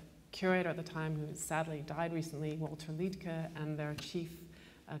the curator at the time, who sadly died recently, Walter Liedtke, and their chief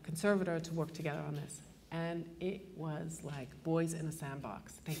conservator to work together on this. And it was like boys in a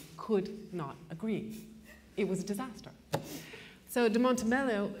sandbox. They could not agree. It was a disaster. So de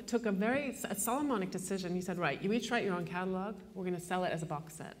Montebello took a Solomonic decision. He said, right, you each write your own catalog. We're going to sell it as a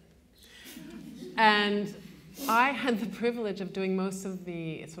box set. And I had the privilege of doing most of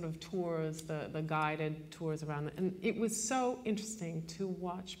the sort of tours, the guided tours around it. And it was so interesting to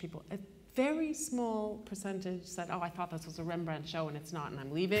watch people. A very small percentage said, oh, I thought this was a Rembrandt show and it's not, and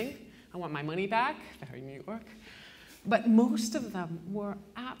I'm leaving. I want my money back. Very New York. But most of them were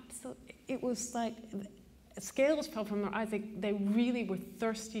absolutely, it was like, scales fell from their eyes. They really were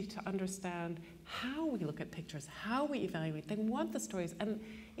thirsty to understand how we look at pictures, how we evaluate. They want the stories, and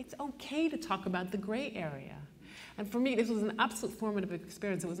it's okay to talk about the gray area. And for me, this was an absolute formative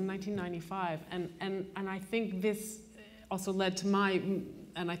experience. It was in 1995, and I think this also led to my,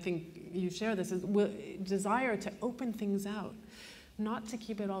 and I think you share this, is desire to open things out, not to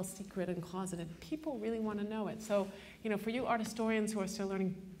keep it all secret and closeted. People really want to know it. So, you know, for you art historians who are still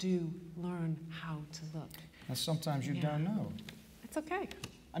learning, do learn how to look. And sometimes you don't know. It's okay.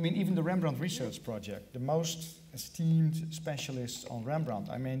 I mean, even the Rembrandt Research Project, the most esteemed specialists on Rembrandt,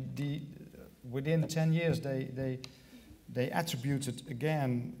 I mean, within 10 years, they attributed,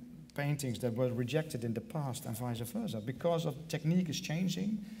 again, paintings that were rejected in the past and vice versa, because of technique is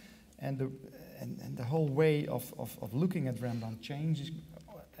changing, and the whole way of looking at Rembrandt changes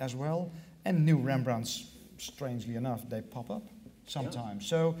as well, and new Rembrandts, strangely enough, they pop up sometimes.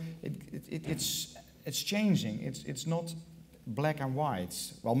 So it's changing. It's not black and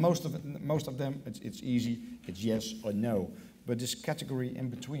white. Well, most of them, it's easy. It's yes or no. But this category in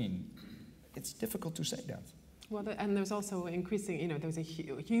between, it's difficult to say that. Well, and there's also increasing, you know, there's a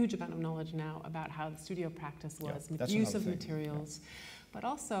huge amount of knowledge now about how the studio practice was, use of materials, but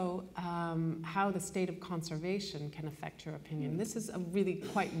also how the state of conservation can affect your opinion. This is a really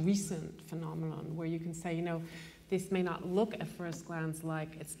quite recent phenomenon where you can say, you know, this may not look at first glance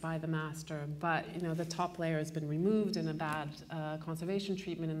like it's by the master, but you know the top layer has been removed in a bad conservation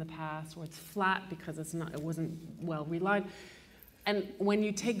treatment in the past, or it's flat because it wasn't well relined. And when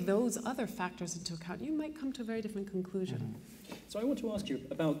you take those other factors into account, you might come to a very different conclusion. Mm-hmm. So I want to ask you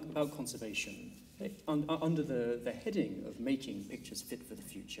about conservation. Under the heading of making pictures fit for the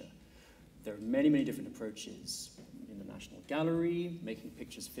future, there are many, many different approaches. In the National Gallery, making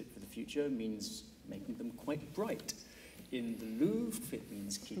pictures fit for the future means making them quite bright. In the Louvre, it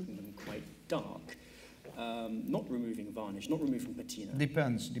means keeping them quite dark. Not removing varnish, not removing patina.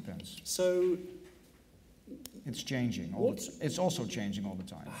 Depends. So it's changing. It's also changing all the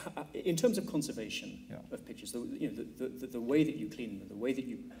time. In terms of conservation of pictures, the way that you clean them, the way that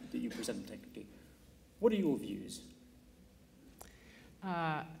you present them technically, what are your views?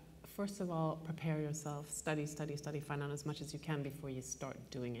 First of all, prepare yourself. Study, find out as much as you can before you start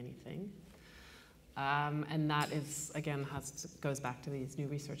doing anything. And that is, again, goes back to these new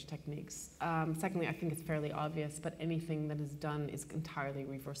research techniques. Secondly, I think it's fairly obvious, but anything that is done is entirely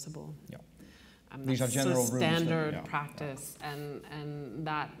reversible. Yeah. These are general rules. Standard practice, and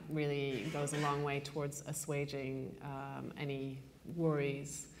that really goes a long way towards assuaging any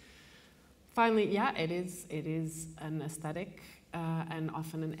worries. Finally, it is an aesthetic and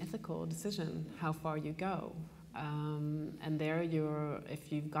often an ethical decision how far you go. And there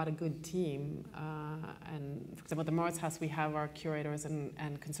if you've got a good team, and for example, at the Mauritshuis, we have our curators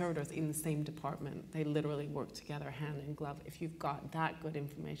and conservators in the same department. They literally work together hand in glove. If you've got that good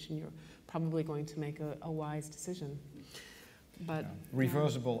information, you're probably going to make a wise decision. But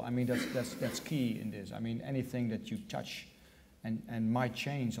reversible, I mean, that's key in this. I mean, anything that you touch and might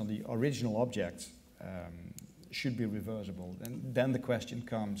change on the original object, should be reversible. And then the question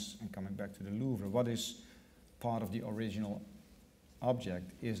comes, and coming back to the Louvre, what is part of the original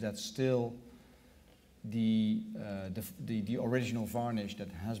object? Is that still the original varnish that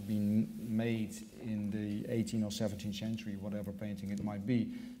has been made in the 18th or 17th century, whatever painting it might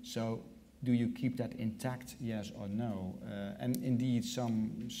be? So do you keep that intact, yes or no? And indeed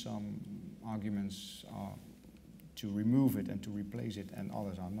some arguments are to remove it and to replace it, and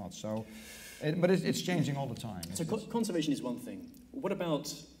others are not. So, but it's changing all the time. So conservation is one thing. What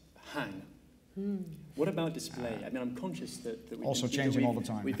about hang? What about display? I mean, I'm conscious that we've also changing all the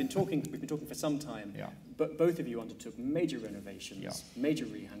time. We've been talking for some time. Yeah. But both of you undertook major renovations, yeah. major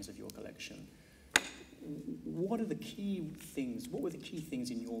rehangs of your collection. What are the key things? What were the key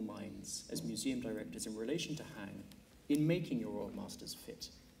things in your minds as museum directors in relation to hang in making your old masters fit?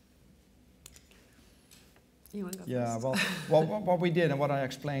 You want to go yeah, first? well, what we did and what I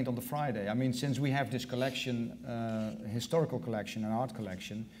explained on the Friday, I mean, since we have this collection, historical collection and art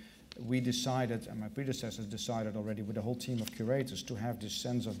collection, we decided, and my predecessors decided already with the whole team of curators, to have this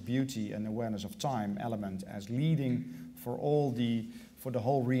sense of beauty and awareness of time element as leading for the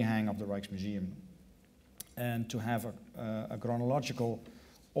whole rehang of the Rijksmuseum, and to have a chronological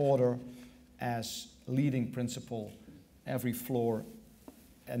order as leading principle, every floor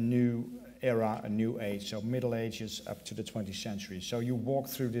a new era, a new age, so Middle Ages up to the 20th century. So you walk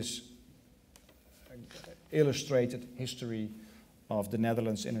through this illustrated history of the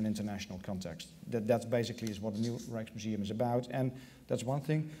Netherlands in an international context. That's basically is what the new Rijksmuseum is about, and that's one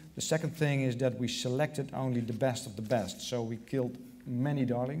thing. The second thing is that we selected only the best of the best. So we killed many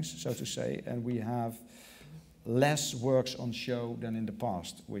darlings, so to say, and we have less works on show than in the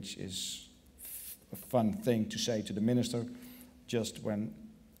past, which is a fun thing to say to the minister, just when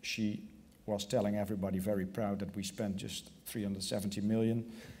she was telling everybody very proud that we spent just 370 million,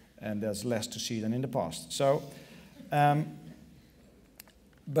 and there's less to see than in the past. So,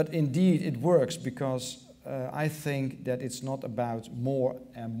 but indeed it works, because I think that it's not about more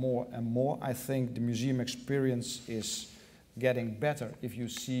and more and more. I think the museum experience is getting better if you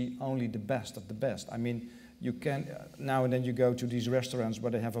see only the best of the best. I mean, you can, now and then you go to these restaurants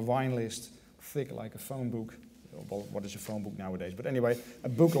where they have a wine list thick like a phone book. Well, what is a phone book nowadays? But anyway, a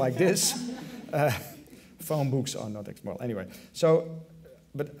book like this. Phone books are not, well, anyway. So,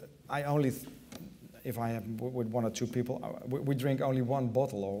 but I only, if I have with one or two people, we drink only one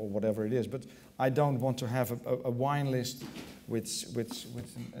bottle or whatever it is. But I don't want to have a wine list with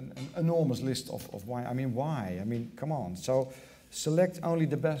an enormous list of wine. I mean, why? I mean, come on. So select only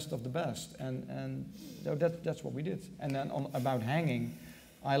the best of the best, and that's what we did. And then about hanging,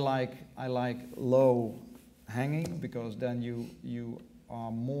 I like low hanging, because then you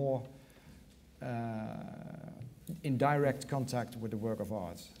are more in direct contact with the work of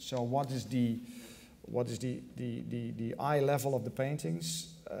art. So what is the eye level of the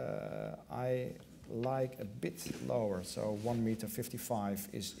paintings? I like a bit lower, so 1.55 m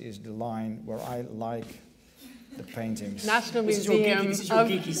is the line where I like the paintings. National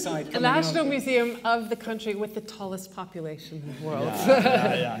Museum of the country with the tallest population in the world.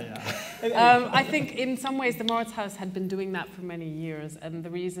 Yeah. I think in some ways the Mauritshuis had been doing that for many years, and the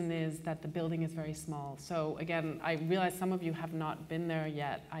reason is that the building is very small. So again, I realize some of you have not been there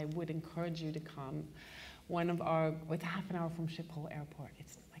yet. I would encourage you to come. With half an hour from Schiphol Airport,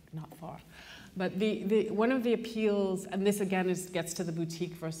 it's like not far. But one of the appeals, and this again gets to the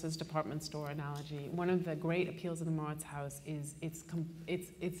boutique versus department store analogy, one of the great appeals of the Mauritshuis is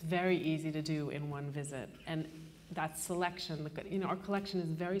it's very easy to do in one visit. And that selection, our collection is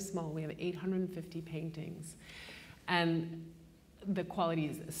very small. We have 850 paintings, and the quality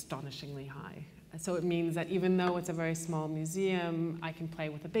is astonishingly high. So it means that even though it's a very small museum, I can play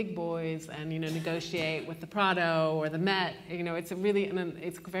with the big boys and negotiate with the Prado or the Met. It's a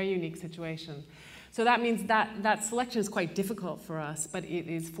very unique situation. So that means that selection is quite difficult for us, but it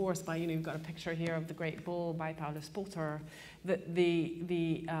is forced by you've got a picture here of the Great Bull by Paulus Potter. This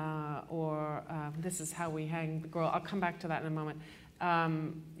is how we hang the girl. I'll come back to that in a moment.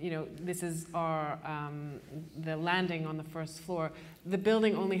 This is the landing on the first floor. The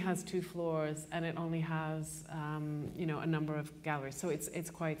building only has 2 floors, and it only has, a number of galleries, so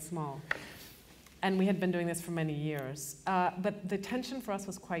it's quite small. And we had been doing this for many years. But the tension for us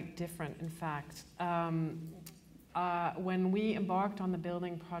was quite different, in fact. When we embarked on the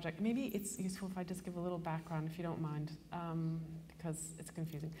building project, maybe it's useful if I just give a little background, if you don't mind, because it's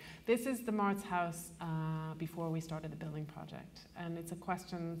confusing. This is the Mauritshuis before we started the building project. And it's a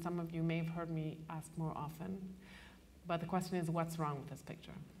question some of you may have heard me ask more often. But the question is, what's wrong with this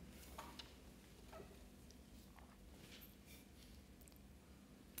picture?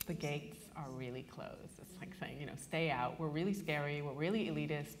 the gates are really closed. It's like saying, you know, stay out. We're really scary. We're really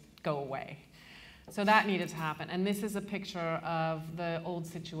elitist. Go away. So that needed to happen. And this is a picture of the old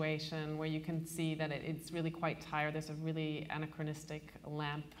situation where you can see that it's really quite tired. There's a really anachronistic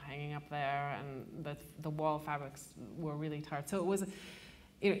lamp hanging up there, and the wall fabrics were really tired. So it was,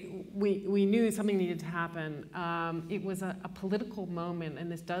 we knew something needed to happen. It was a political moment, and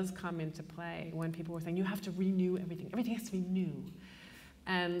this does come into play when people were saying, you have to renew everything. Everything has to be new.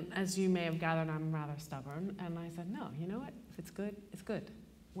 And as you may have gathered, I'm rather stubborn. And I said, no, you know what? If it's good, it's good.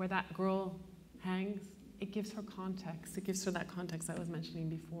 Where that girl hangs, it gives her context. It gives her that context I was mentioning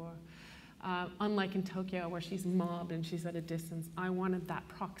before. Unlike in Tokyo, where she's mobbed and she's at a distance, I wanted that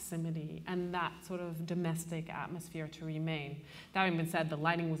proximity and that sort of domestic atmosphere to remain. That having been said, the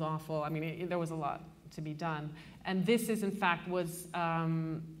lighting was awful. I mean, there was a lot to be done. And this is, in fact, was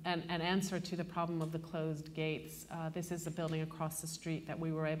an answer to the problem of the closed gates. This is a building across the street that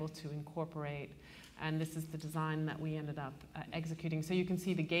we were able to incorporate. And this is the design that we ended up executing. So you can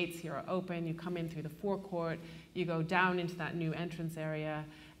see the gates here are open. You come in through the forecourt. You go down into that new entrance area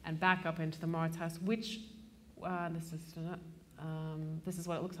and back up into the Mauritshuis, which this is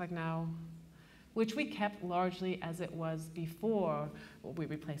what it looks like now, which we kept largely as it was before. We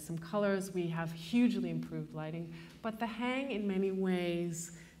replaced some colors. We have hugely improved lighting. But the hang, in many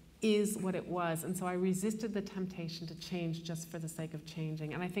ways, is what it was. And so I resisted the temptation to change just for the sake of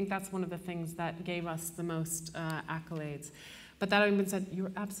changing. And I think that's one of the things that gave us the most accolades. But that having been said,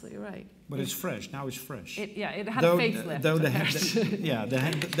 you're absolutely right. But it's fresh. Now it's fresh. It had a facelift. Though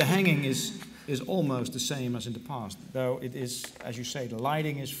the hanging is almost the same as in the past. Though it is, as you say, the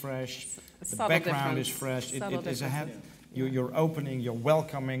lighting is fresh, the background is fresh. It is you're opening, you're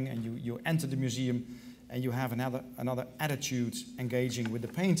welcoming, and you enter the museum, and you have another attitude engaging with the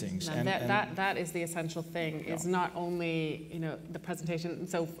paintings. And that is the essential thing, is not only, you know, the presentation.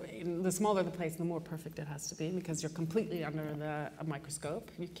 So the smaller the place, the more perfect it has to be, because you're completely under a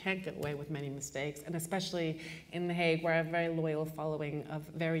microscope. You can't get away with many mistakes, and especially in The Hague, where I have a very loyal following of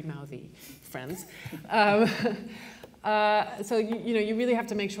very mouthy friends. So you really have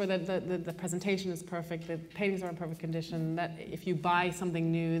to make sure that the presentation is perfect, the paintings are in perfect condition, that if you buy something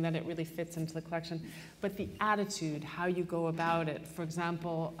new, that it really fits into the collection. But the attitude, how you go about it. For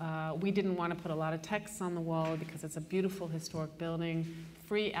example, we didn't want to put a lot of text on the wall because it's a beautiful historic building,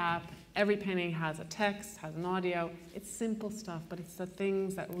 free app. Every painting has a text, has an audio. It's simple stuff, but it's the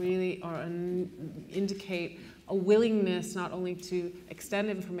things that really indicate a willingness not only to extend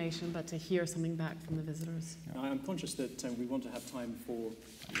information, but to hear something back from the visitors. Now, I'm conscious that we want to have time for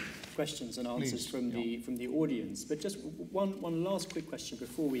questions and answers from the audience. But just one last quick question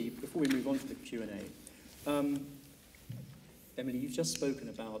before we move on to the Q&A. Emilie, you've just spoken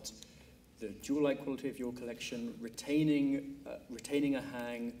about the jewel-like quality of your collection, retaining a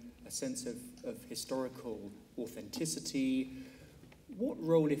hang, a sense of historical authenticity. What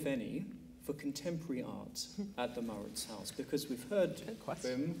role, if any, for contemporary art at the Mauritshuis? Because we've heard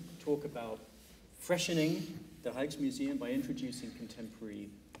Wim talk about freshening the Rijksmuseum by introducing contemporary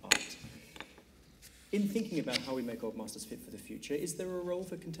art. In thinking about how we make old masters fit for the future, is there a role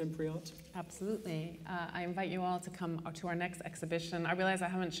for contemporary art? Absolutely. I invite you all to come to our next exhibition. I realize I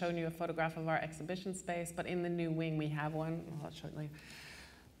haven't shown you a photograph of our exhibition space, but in the new wing we have one. I'll show it later.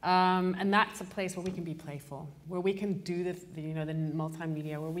 And that's a place where we can be playful, where we can do the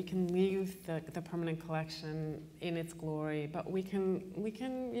multimedia, where we can leave the permanent collection in its glory, but we can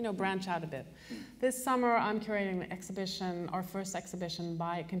branch out a bit. This summer I'm curating an exhibition, our first exhibition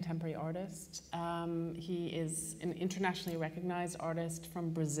by a contemporary artist. He is an internationally recognized artist from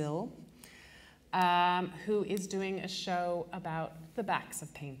Brazil, who is doing a show about the backs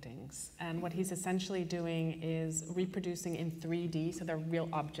of paintings. And what he's essentially doing is reproducing in 3D, so they're real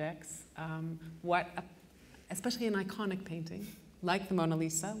objects, especially an iconic painting, like the Mona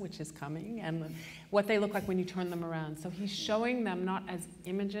Lisa, which is coming, and what they look like when you turn them around. So he's showing them not as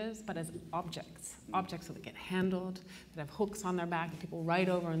images, but as objects. Objects that get handled, that have hooks on their back, that people write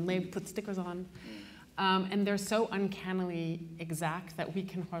over and put stickers on. And they're so uncannily exact that we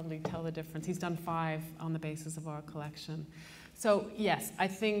can hardly tell the difference. He's done 5 on the basis of our collection. So yes, I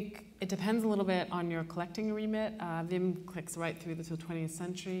think it depends a little bit on your collecting remit. Wim clicks right through the 20th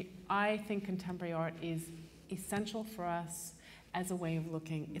century. I think contemporary art is essential for us as a way of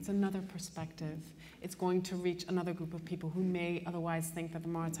looking. It's another perspective. It's going to reach another group of people who may otherwise think that the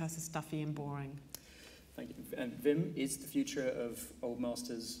Mauritshuis is stuffy and boring. Thank you. And Wim, is the future of old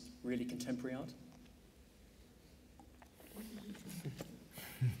masters really contemporary art?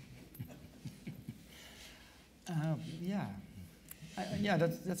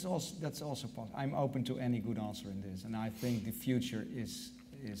 That's that's also possible. I'm open to any good answer in this, and I think the future is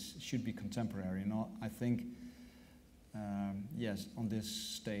should be contemporary. And I think, yes, on this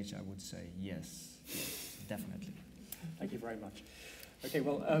stage I would say yes, definitely. Thank you very much. Okay,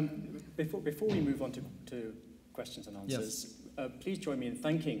 well, before we move on to questions and answers, please join me in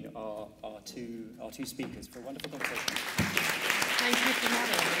thanking our two speakers for a wonderful conversation. Thank you for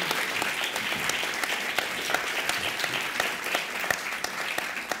moderating.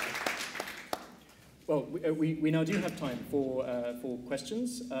 Well, we now do have time for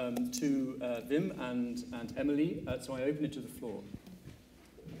questions to Wim and Emilie, so I open it to the floor.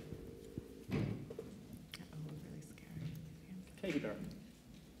 Really scary. Katie Barrett.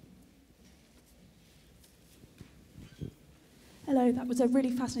 Hello, that was a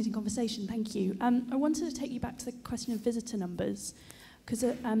really fascinating conversation, thank you. I wanted to take you back to the question of visitor numbers, because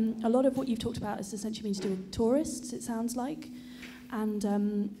a lot of what you've talked about has essentially been to do with tourists, it sounds like, and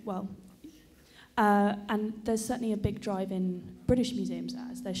and there's certainly a big drive in British museums,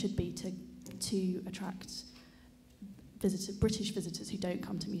 as there should be, to attract British visitors who don't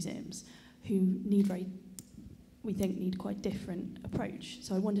come to museums, who need quite different approach.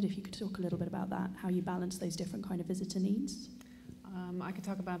 So I wondered if you could talk a little bit about that, how you balance those different kind of visitor needs. I could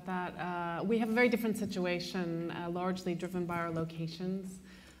talk about that. We have a very different situation, largely driven by our locations.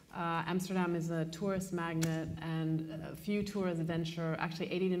 Amsterdam is a tourist magnet, and few tourists venture.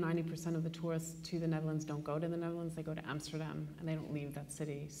 Actually, 80 to 90% of the tourists to the Netherlands don't go to the Netherlands, they go to Amsterdam, and they don't leave that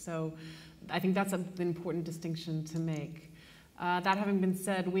city. So I think that's an important distinction to make. That having been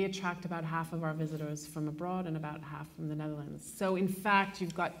said, we attract about half of our visitors from abroad and about half from the Netherlands. So in fact,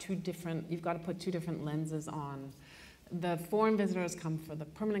 you've got to put two different lenses on. The foreign visitors come for the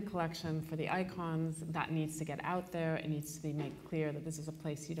permanent collection, for the icons. That needs to get out there. It needs to be made clear that this is a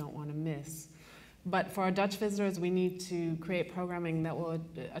place you don't want to miss. But for our Dutch visitors, we need to create programming that will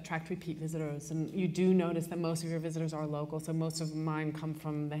attract repeat visitors. And you do notice that most of your visitors are local, so most of mine come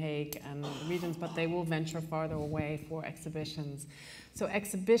from The Hague and the regions, but they will venture farther away for exhibitions. So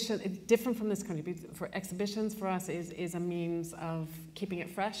exhibition, it's different from this country. For exhibitions, for us, is a means of keeping it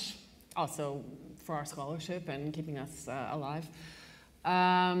fresh, also for our scholarship and keeping us alive. But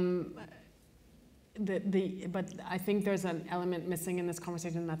I think there's an element missing in this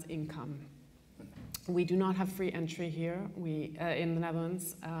conversation, and that's income. We do not have free entry here. In the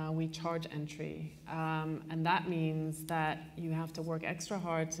Netherlands, we charge entry. And that means that you have to work extra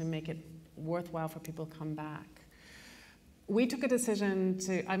hard to make it worthwhile for people to come back. We took a decision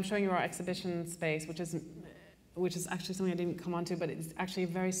I'm showing you our exhibition space, which is actually something I didn't come onto, but it's actually a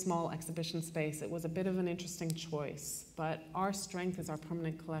very small exhibition space. It was a bit of an interesting choice, but our strength is our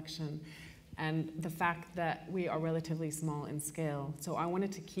permanent collection and the fact that we are relatively small in scale. So I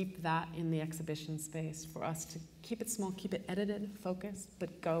wanted to keep that in the exhibition space for us to keep it small, keep it edited, focused,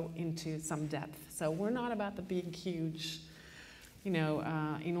 but go into some depth. So we're not about the big, huge,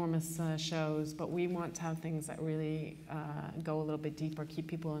 enormous shows, but we want to have things that really go a little bit deeper, keep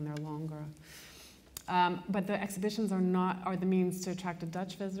people in there longer. But the exhibitions are the means to attract the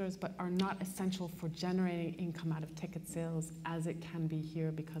Dutch visitors, but are not essential for generating income out of ticket sales as it can be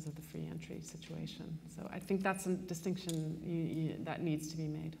here because of the free entry situation. So I think that's a distinction that needs to be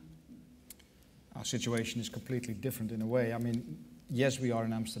made. Our situation is completely different in a way. I mean, yes, we are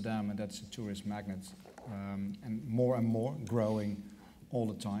in Amsterdam, and that's a tourist magnet, and more growing all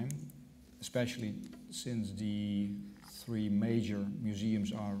the time, especially since the three major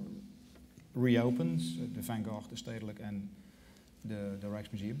museums are reopened, the Van Gogh, the Stedelijk, and the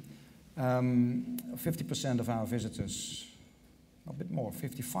Rijksmuseum. 50% of our visitors, a bit more,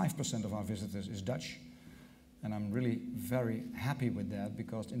 55% of our visitors is Dutch. And I'm really very happy with that,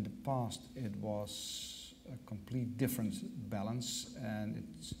 because in the past it was a complete different balance, and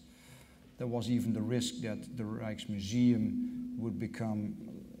there was even the risk that the Rijksmuseum would become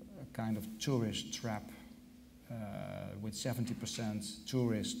a kind of tourist trap, with 70%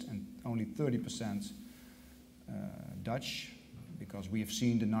 tourist and only 30% Dutch, because we have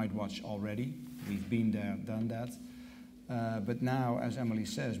seen the Night Watch already. We've been there, done that. But now, as Emilie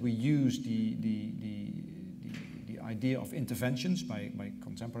says, we use the idea of interventions by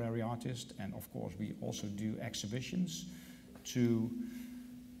contemporary artists, and of course we also do exhibitions to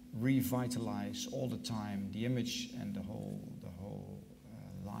revitalize all the time the image and the whole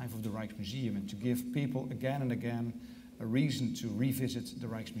life of the Rijksmuseum, and to give people again and again a reason to revisit the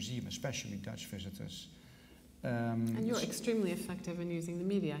Rijksmuseum, especially Dutch visitors. And you're extremely effective in using the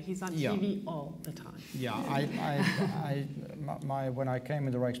media. He's on TV all the time. Yeah, when I came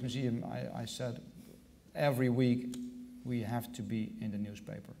in the Rijksmuseum, I said every week we have to be in the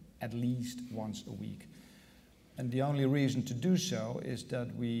newspaper, at least once a week. And the only reason to do so is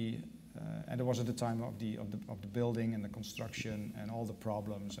that we and it was at the time of the building and the construction and all the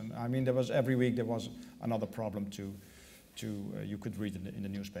problems. And I mean, there was every week there was another problem you could read in the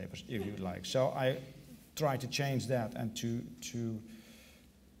newspapers if you'd like. So I tried to change that and to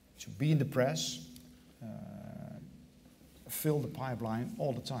be in the press, fill the pipeline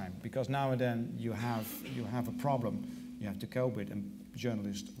all the time, because now and then you have a problem you have to cope with, and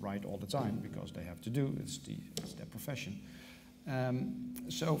journalists write all the time because they have to do, it's their profession.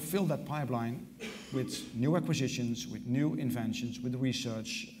 So fill that pipeline with new acquisitions, with new inventions, with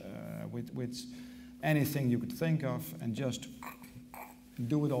research, with anything you could think of, and just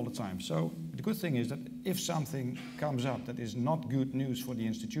do it all the time. So the good thing is that if something comes up that is not good news for the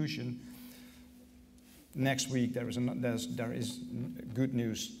institution, next week there is good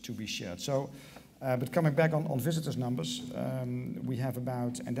news to be shared. So, but coming back on visitors numbers, we have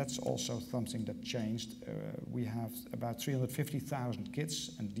about, and that's also something that changed, we have about 350,000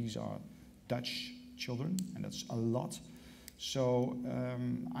 kids, and these are Dutch children, and that's a lot. So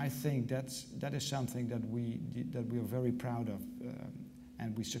I think that is something that we are very proud of,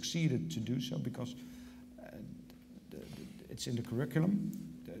 and we succeeded to do so because it's in the curriculum,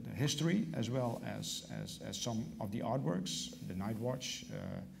 the history, as well as some of the artworks, the Night Watch,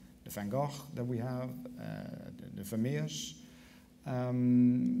 the Van Gogh that we have, the Vermeers.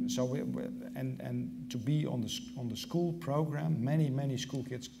 So and to be on the school program, many school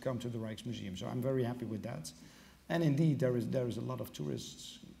kids come to the Rijksmuseum. So I'm very happy with that. And indeed, there is a lot of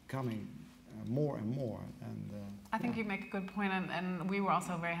tourists coming, more and more. And I think you make a good point, and we were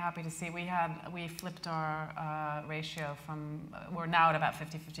also very happy to see we flipped our ratio from we're now at about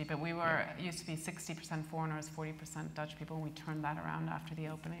 50-50, but we were used to be 60% foreigners, 40% Dutch people, and we turned that around after the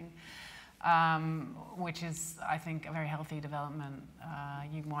opening, which is, I think, a very healthy development.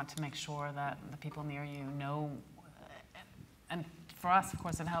 You want to make sure that the people near you know, and for us, of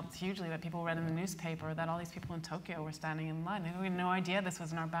course, it helped hugely that people read in the newspaper that all these people in Tokyo were standing in line. We had no idea this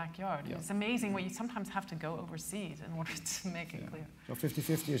was in our backyard. Yeah. It's amazing what you sometimes have to go overseas in order to make it clear. So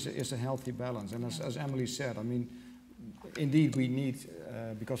 50-50 is a healthy balance. And as Emilie said, I mean, indeed we need,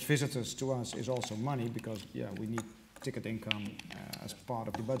 because visitors to us is also money, because we need ticket income as part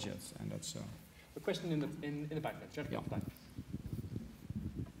of the budget. And that's... A question in the back there, gentleman in the back.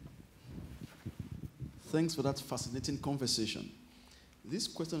 Thanks for that fascinating conversation. This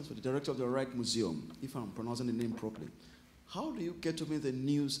question is for the director of the Rijksmuseum, if I'm pronouncing the name properly. How do you get to make the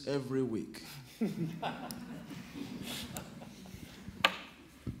news every week?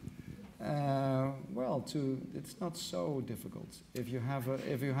 Well, it's not so difficult. If you have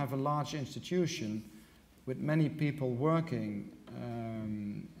a large institution with many people working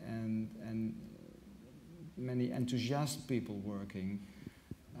and many enthusiastic people working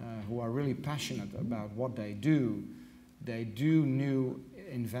who are really passionate about what they do new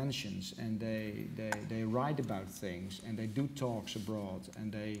inventions, and they write about things, and they do talks abroad,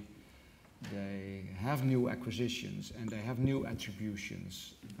 and they have new acquisitions, and they have new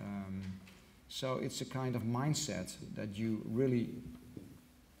attributions. So it's a kind of mindset that you really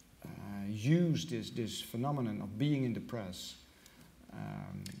use this phenomenon of being in the press.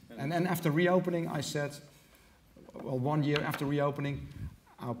 And then after reopening, I said, well, 1 year after reopening,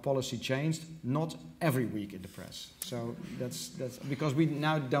 our policy changed, not every week in the press. So that's because we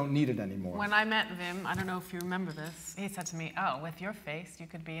now don't need it anymore. When I met Wim, I don't know if you remember this, he said to me, oh, with your face, you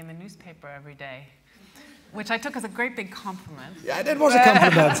could be in the newspaper every day. Which I took as a great big compliment. Yeah, that was a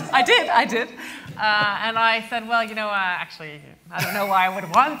compliment. I did. And I said, well, you know, actually, I don't know why I would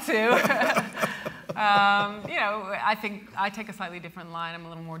want to. You know, I think I take a slightly different line. I'm a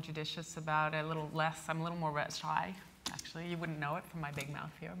little more judicious about it, I'm a little more shy. Actually, you wouldn't know it from my big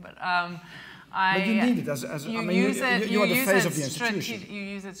mouth here, but but you need it you are the face of the institution. You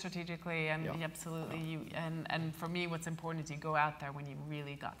use it strategically, and absolutely. And for me, what's important is you go out there when you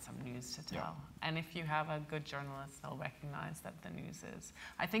really got some news to tell. And if you have a good journalist, they'll recognize that the news is.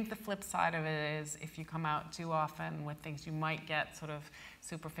 I think the flip side of it is if you come out too often with things, you might get sort of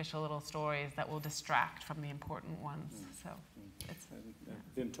superficial little stories that will distract from the important ones. So.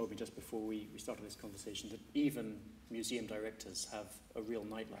 Wim told me just before we started this conversation that even museum directors have a real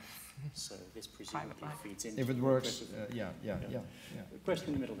nightlife. So this presumably feeds into. If it works, yeah. A question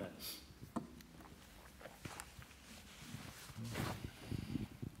in the middle there.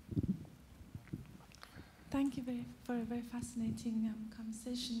 Thank you for a very fascinating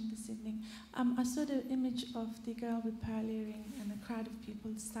conversation this evening. I saw the image of the girl with pearl earring and a crowd of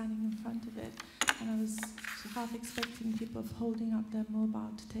people standing in front of it, and I was half expecting people holding up their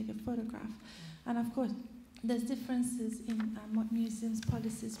mobile to take a photograph. And of course, there's differences in what museums'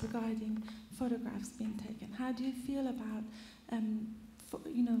 policies regarding photographs being taken. How do you feel about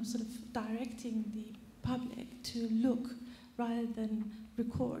sort of directing the public to look rather than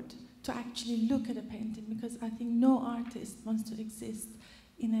record, to actually look at a painting, because I think no artist wants to exist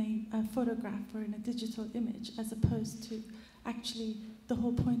in a photograph or in a digital image, as opposed to actually the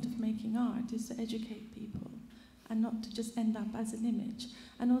whole point of making art is to educate people and not to just end up as an image.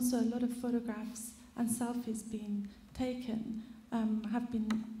 And also a lot of photographs and selfies being taken have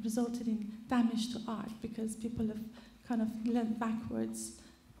been resulted in damage to art, because people have kind of leant backwards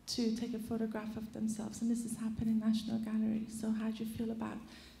to take a photograph of themselves, and this has happened in National Gallery. So how do you feel about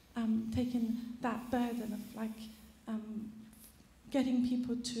taking that burden of getting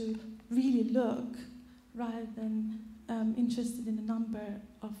people to really look rather than interested in the number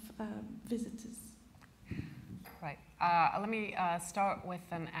of visitors? Right. Let me start with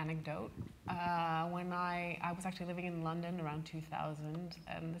an anecdote. When I was actually living in London around 2000,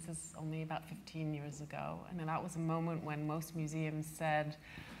 and this is only about 15 years ago, and that was a moment when most museums said,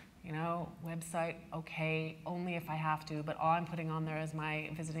 you know, website, okay, only if I have to, but all I'm putting on there is my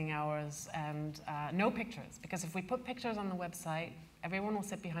visiting hours and no pictures, because if we put pictures on the website, everyone will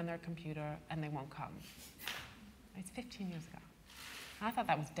sit behind their computer and they won't come. It's 15 years ago. And I thought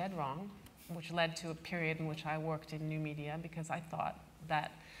that was dead wrong, which led to a period in which I worked in new media, because I thought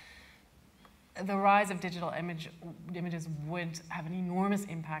that the rise of digital images would have an enormous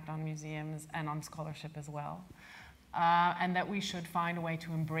impact on museums and on scholarship as well. And that we should find a way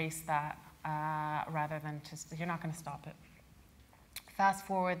to embrace that rather than just, you're not going to stop it. Fast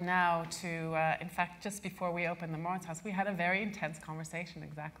forward now to, in fact, just before we opened the Mauritshuis, we had a very intense conversation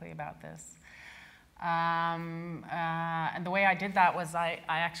exactly about this. And the way I did that was I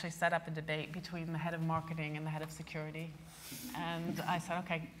actually set up a debate between the head of marketing and the head of security. And I said,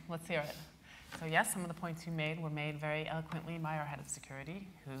 okay, let's hear it. So yes, some of the points you made were made very eloquently by our head of security,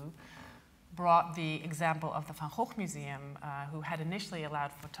 who brought the example of the Van Gogh Museum, who had initially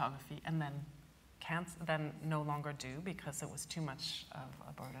allowed photography and then no longer do because it was too much of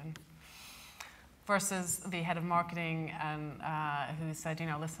a burden. Versus the head of marketing and who said, you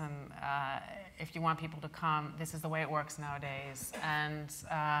know, listen, if you want people to come, this is the way it works nowadays, and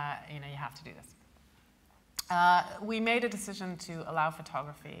you know, you have to do this. We made a decision to allow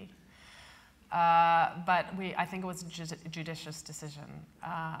photography, but I think it was a judicious decision.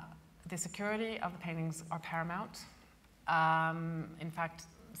 The security of the paintings are paramount. In fact,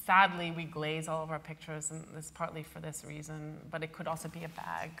 sadly, we glaze all of our pictures, and it's partly for this reason, but it could also be a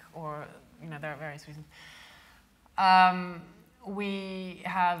bag, or, you know, there are various reasons. We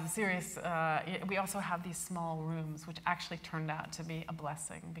have serious, we also have these small rooms, which actually turned out to be a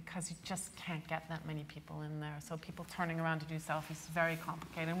blessing, because you just can't get that many people in there. So people turning around to do selfies is very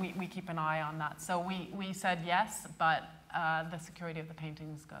complicated, and we keep an eye on that. So we said yes, but the security of the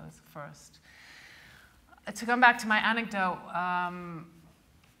paintings goes first. To come back to my anecdote,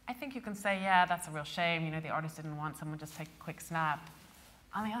 I think you can say, yeah, that's a real shame. You know, the artist didn't want someone to just take a quick snap.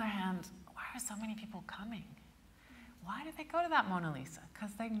 On the other hand, why are so many people coming? Why did they go to that Mona Lisa?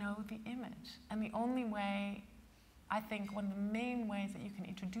 Because they know the image. And the only way, I think one of the main ways that you can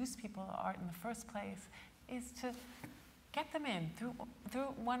introduce people to art in the first place is to get them in through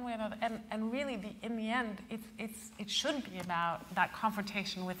one way or another. And really, in the end, it shouldn't be about that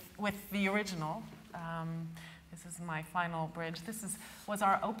confrontation with the original. This is my final bridge. This was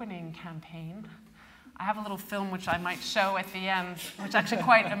our opening campaign. I have a little film which I might show at the end, which is actually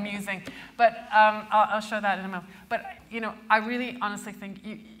quite amusing. But I'll show that in a moment. But you know, I really honestly think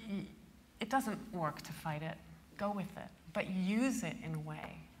it doesn't work to fight it. Go with it, but use it in a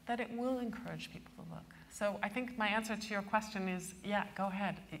way that it will encourage people to look. So I think my answer to your question is, yeah, go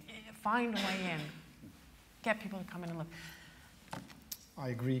ahead. Find a way in. Get people to come in and look. I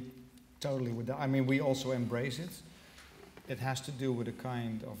agree totally with that. I mean, we also embrace it. It has to do with a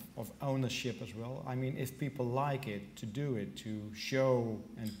kind of ownership as well. I mean, if people like it, to do it, to show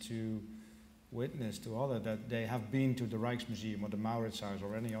and to witness to others that they have been to the Rijksmuseum or the Mauritshuis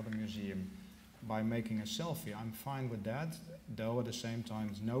or any other museum by making a selfie, I'm fine with that, though at the same time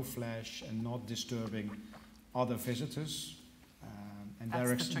it's no flash and not disturbing other visitors. And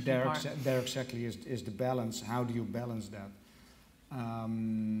there exactly is the balance. How do you balance that?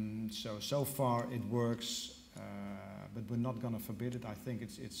 So far it works. But we're not going to forbid it. I think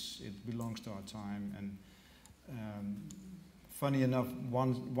it belongs to our time. And funny enough,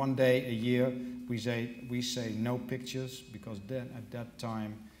 one day a year we say no pictures, because then at that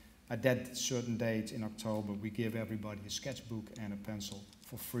time, at that certain date in October, we give everybody a sketchbook and a pencil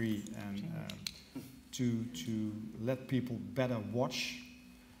for free, and to let people better watch,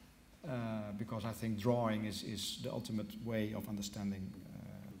 because I think drawing is the ultimate way of understanding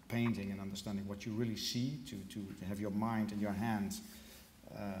painting and understanding what you really see, to have your mind and your hands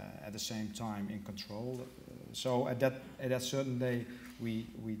at the same time in control. So at that certain day, we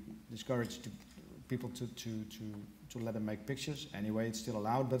discouraged people to let them make pictures. Anyway, it's still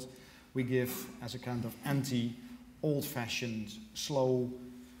allowed, but we give, as a kind of anti-old-fashioned, slow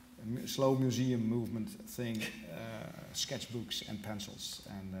museum movement thing, sketchbooks and pencils.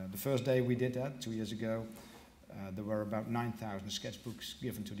 And the first day we did that, 2 years ago, there were about 9,000 sketchbooks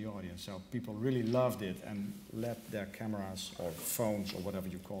given to the audience. So people really loved it and let their cameras or phones or whatever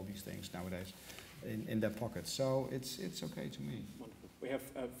you call these things nowadays in their pockets. So it's okay to me. Wonderful. We have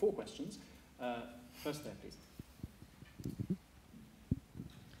 4 questions. First there, please.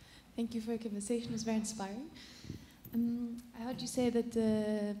 Thank you for your conversation. It was very inspiring. I heard you say that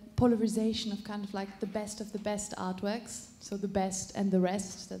the polarization of kind of like the best of the best artworks, so the best and the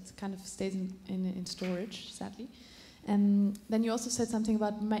rest, that kind of stays in storage, sadly. Then you also said something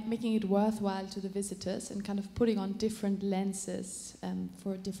about making it worthwhile to the visitors and kind of putting on different lenses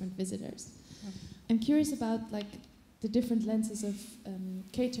for different visitors. I'm curious about like the different lenses of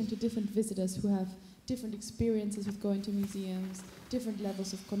catering to different visitors who have different experiences with going to museums, different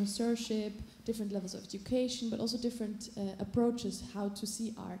levels of connoisseurship, different levels of education, but also different approaches how to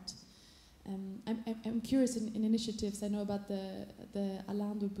see art. I'm curious in initiatives. I know about the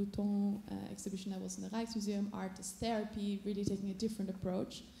Alain de Botton exhibition that was in the Rijksmuseum, Art as Therapy, really taking a different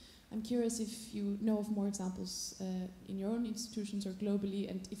approach. I'm curious if you know of more examples in your own institutions or globally,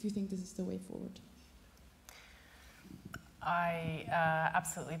 and if you think this is the way forward. I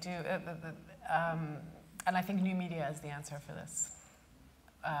absolutely do. And I think new media is the answer for this.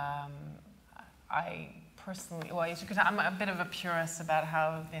 I personally, well, I'm a bit of a purist about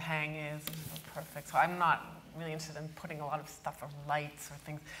how the hang is perfect, so I'm not really interested in putting a lot of stuff or lights or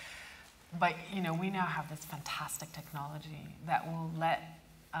things. But, you know, we now have this fantastic technology that will let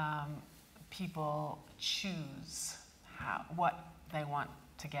people choose what they want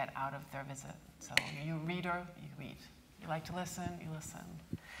to get out of their visit. So you're a reader, you read. You like to listen, you listen.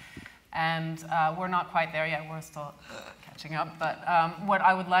 And we're not quite there yet, we're still catching up, but what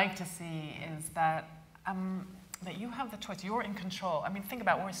I would like to see is that that you have the choice, you're in control. I mean, think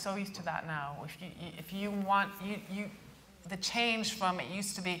about it, we're so used to that now. If you want, the change from it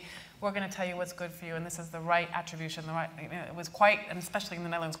used to be, we're going to tell you what's good for you, and this is the right attribution, the right, it was quite, and especially in the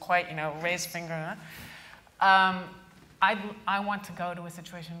Netherlands, quite, you know, raised finger. I want to go to a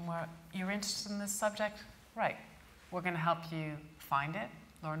situation where you're interested in this subject, right, we're going to help you find it,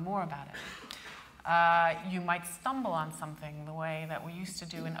 learn more about it. You might stumble on something the way that we used to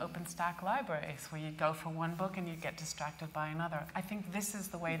do in OpenStack libraries, where you go for one book and you get distracted by another. I think this is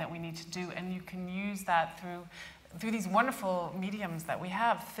the way that we need to do, and you can use that through these wonderful mediums that we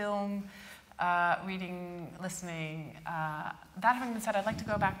have, film, reading, listening. That having been said, I'd like to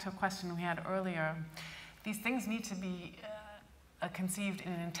go back to a question we had earlier. These things need to be conceived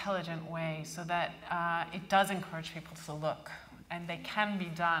in an intelligent way so that it does encourage people to look. And they can be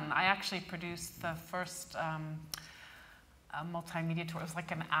done. I actually produced the first multimedia tour. It was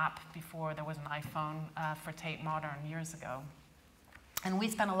like an app before there was an iPhone for Tate Modern years ago. And we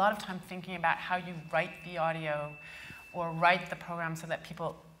spent a lot of time thinking about how you write the audio or write the program so that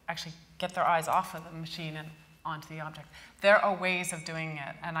people actually get their eyes off of the machine and onto the object. There are ways of doing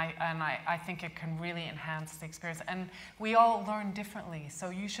it, and I think it can really enhance the experience. And we all learn differently, so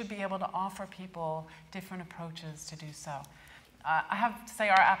you should be able to offer people different approaches to do so. I have to say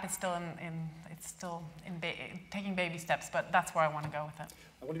our app is still taking baby steps, but that's where I want to go with it.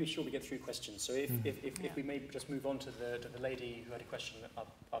 I want to be sure we get through questions, so if we may just move on to the lady who had a question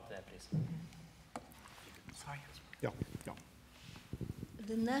up there, please. Sorry. Yeah.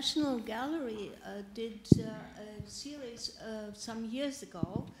 The National Gallery did a series some years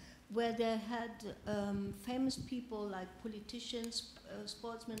ago where they had famous people like politicians,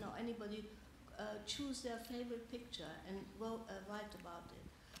 sportsmen, or anybody choose their favorite picture and write about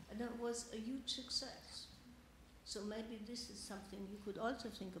it. And it was a huge success. So maybe this is something you could also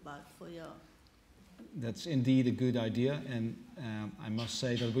think about for your... That's indeed a good idea, and I must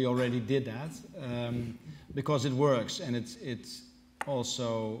say that we already did that because it works, and it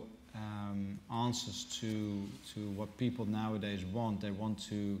also answers to what people nowadays want. They want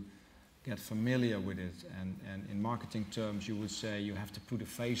to get familiar with it, and in marketing terms you would say you have to put a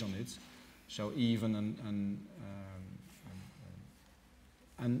face on it. So even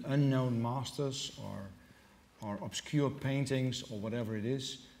an unknown masters or obscure paintings or whatever it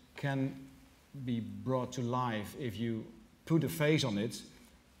is can be brought to life if you put a face on it,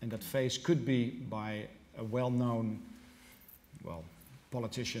 and that face could be by a well-known,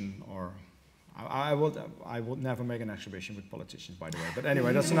 politician, or I would never make an exhibition with politicians, by the way. But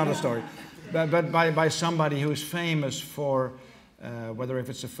anyway, that's another story. But by somebody who's famous for whether if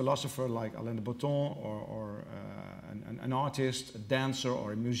it's a philosopher like Alain de Botton or an artist, a dancer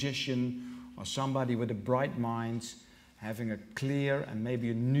or a musician, or somebody with a bright mind, having a clear and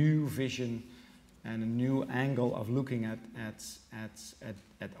maybe a new vision and a new angle of looking at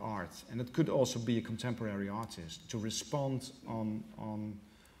art. And it could also be a contemporary artist to respond on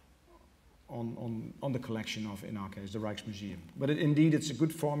the collection of, in our case, the Rijksmuseum. But indeed, it's a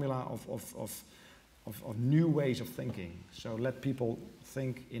good formula of new ways of thinking. So let people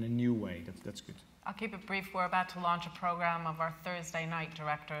think in a new way. That's good. I'll keep it brief. We're about to launch a program of our Thursday night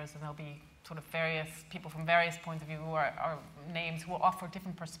directors, and there'll be sort of various people from various points of view who are names who will offer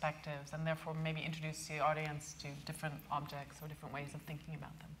different perspectives and therefore maybe introduce the audience to different objects or different ways of thinking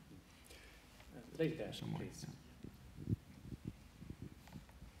about them. Lady there, please.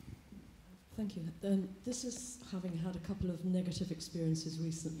 Thank you. This is having had a couple of negative experiences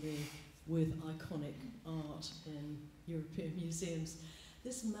recently with iconic art in European museums.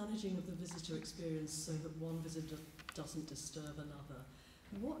 This managing of the visitor experience so that one visitor doesn't disturb another.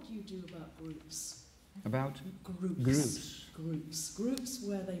 What do you do about groups? About? Groups. Groups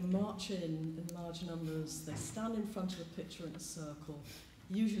where they march in large numbers, they stand in front of a picture in a circle,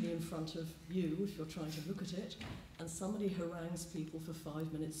 usually in front of you if you're trying to look at it, and somebody harangues people for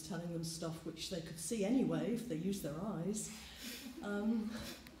 5 minutes telling them stuff which they could see anyway if they use their eyes.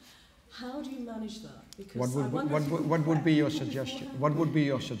 How do you manage that? Because what would be your suggestion? What would be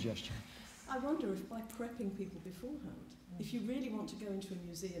your suggestion? I wonder if by prepping people beforehand, if you really want to go into a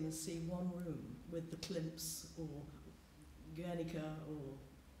museum and see one room with the Klimts or Guernica or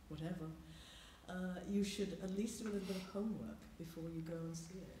whatever, you should at least do a little bit of homework before you go and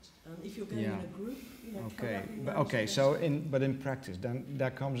see it. And if you're going in a group, you know, but in practice, then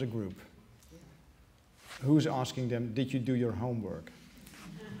there comes a group. Yeah. Who's asking them, did you do your homework?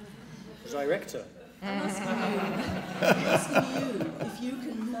 Director. I'm asking you if you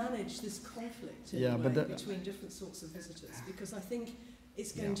can manage this conflict in a way between different sorts of visitors, because I think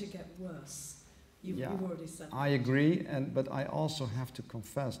it's going to get worse. You've already said that. I agree, but I also have to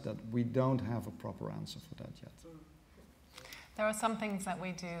confess that we don't have a proper answer for that yet. There are some things that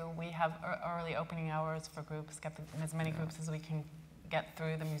we do. We have early opening hours for groups, get as many groups as we can get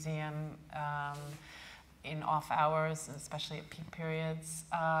through the museum. In off hours, especially at peak periods.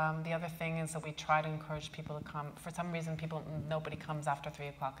 The other thing is that we try to encourage people to come. For some reason, nobody comes after 3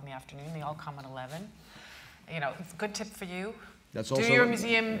 o'clock in the afternoon. They all come at 11. You know, it's a good tip for you. That's do also your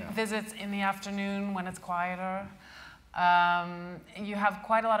museum visits in the afternoon when it's quieter. You have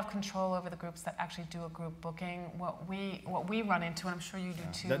quite a lot of control over the groups that actually do a group booking. What we run into, and I'm sure you do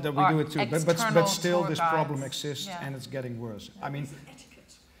too, that we do it too. But still, this problem guides. exists, and it's getting worse. I mean.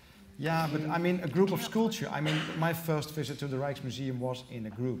 Yeah, but I mean, a group of school children. I mean, my first visit to the Rijksmuseum was in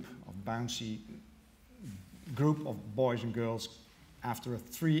a group of bouncy group of boys and girls after a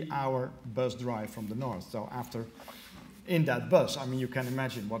 3-hour bus drive from the north. So in that bus, I mean, you can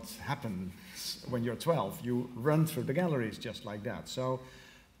imagine what happens when you're 12. You run through the galleries just like that. So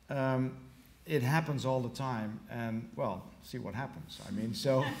it happens all the time, and well, see what happens. I mean,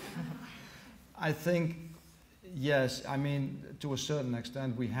 so I think. Yes, I mean, to a certain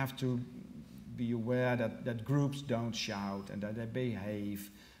extent, we have to be aware that groups don't shout and that they behave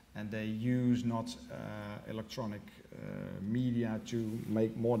and they use not electronic media to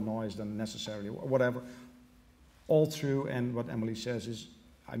make more noise than necessarily, whatever. All true, and what Emilie says is,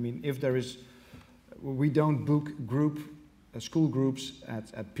 I mean, if there is, we don't book school groups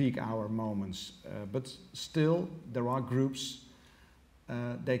at peak hour moments, but still there are groups,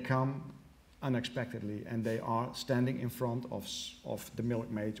 they come unexpectedly, and they are standing in front of the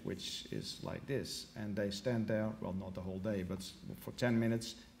milkmaid, which is like this, and they stand there, well, not the whole day, but for 10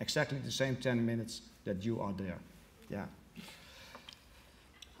 minutes, exactly the same 10 minutes that you are there. Yeah.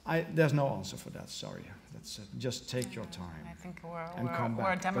 There's no answer for that, sorry. That's just take your time. I think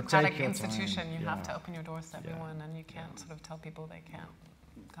we're a democratic institution. You have to open your doors to everyone, and you can't sort of tell people they can't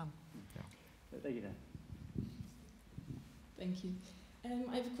come. Yeah. Thank you. Thank you.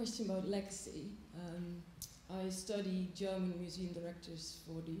 I have a question about legacy. I study German museum directors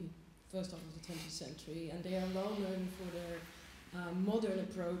for the first half of the 20th century, and they are well known for their modern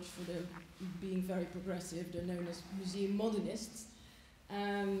approach, for their being very progressive. They're known as museum modernists.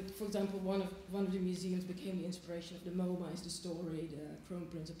 For example, one of the museums became the inspiration of the MoMA, is the story, the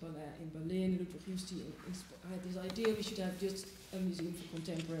Kronprinzenpalais in Berlin. Ludwig Justi had this idea we should have just a museum for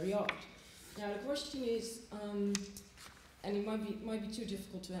contemporary art. Now the question is, and it might be too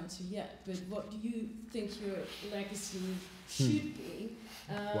difficult to answer yet, but what do you think your legacy should be?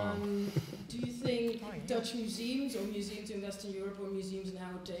 Do you think Dutch museums or museums in Western Europe or museums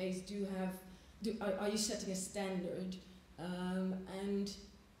nowadays are you setting a standard And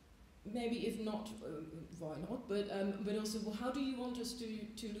maybe if not, why not? But also, well, how do you want us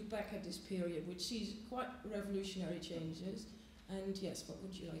to look back at this period, which sees quite revolutionary changes? And yes, what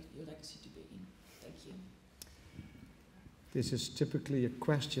would you like your legacy to be? Thank you. This is typically a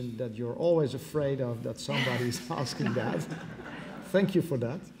question that you're always afraid of, that somebody is asking that. Thank you for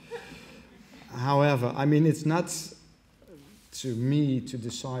that. However, I mean, it's not to me to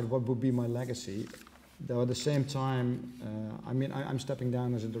decide what would be my legacy. Though at the same time, I mean, I'm stepping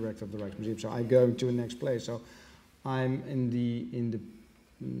down as a director of the Rijksmuseum, so I go to the next place. So I'm in the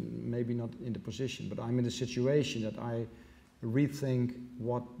maybe not in the position, but I'm in the situation that I rethink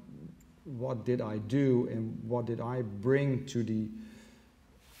what did I do and what did I bring to the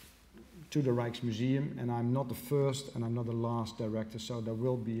Rijksmuseum, and I'm not the first and I'm not the last director, so there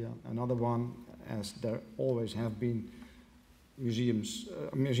will be another one, as there always have been museum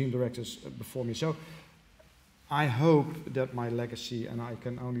directors before me. So I hope that my legacy, and I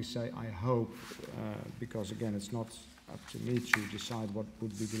can only say I hope, because again it's not up to me to decide what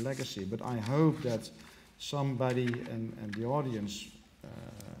would be the legacy, but I hope that somebody and the audience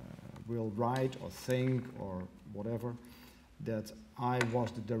will write or think or whatever that I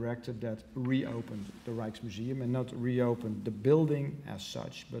was the director that reopened the Rijksmuseum, and not reopened the building as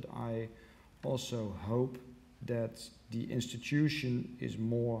such, but I also hope that the institution is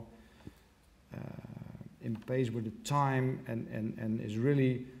more in pace with the time and is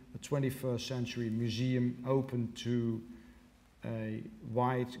really a 21st century museum open to a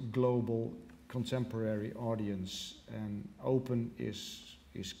wide global contemporary audience, and open is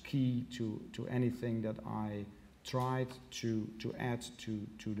key to anything that I tried to add to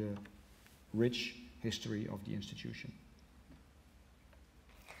the rich history of the institution.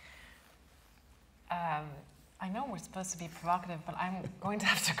 I know we're supposed to be provocative, but I'm going to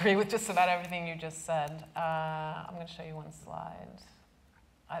have to agree with just about everything you just said. I'm going to show you one slide.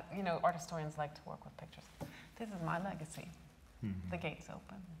 You know, art historians like to work with pictures. This is my legacy. Mm-hmm. The gate's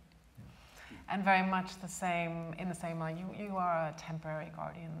open. Yeah. And very much the same, in the same line, you are a temporary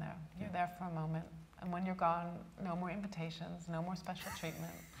guardian there. You're there for a moment. And when you're gone, no more invitations, no more special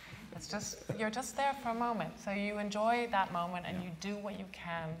treatment. It's just, you're just there for a moment. So you enjoy that moment and you do what you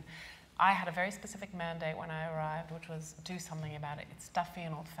can. I had a very specific mandate when I arrived, which was do something about it. It's stuffy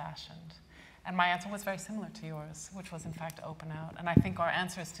and old-fashioned. And my answer was very similar to yours, which was in fact open out. And I think our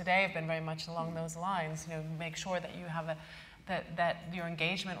answers today have been very much along those lines. You know, make sure that you have that your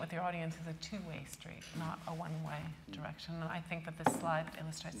engagement with your audience is a two-way street, not a one-way direction. And I think that this slide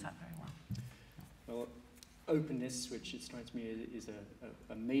illustrates that very well. Well, openness, which it strikes me is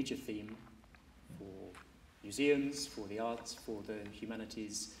a major theme for museums, for the arts, for the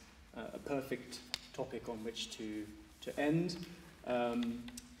humanities, a perfect topic on which to end. A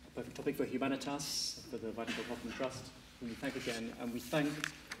perfect topic for Humanitas, for the Weidenfeld-Hoffmann Trust, whom we thank again, and we thank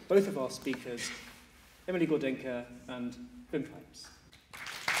both of our speakers, Emilie Gordenker and Pijbes.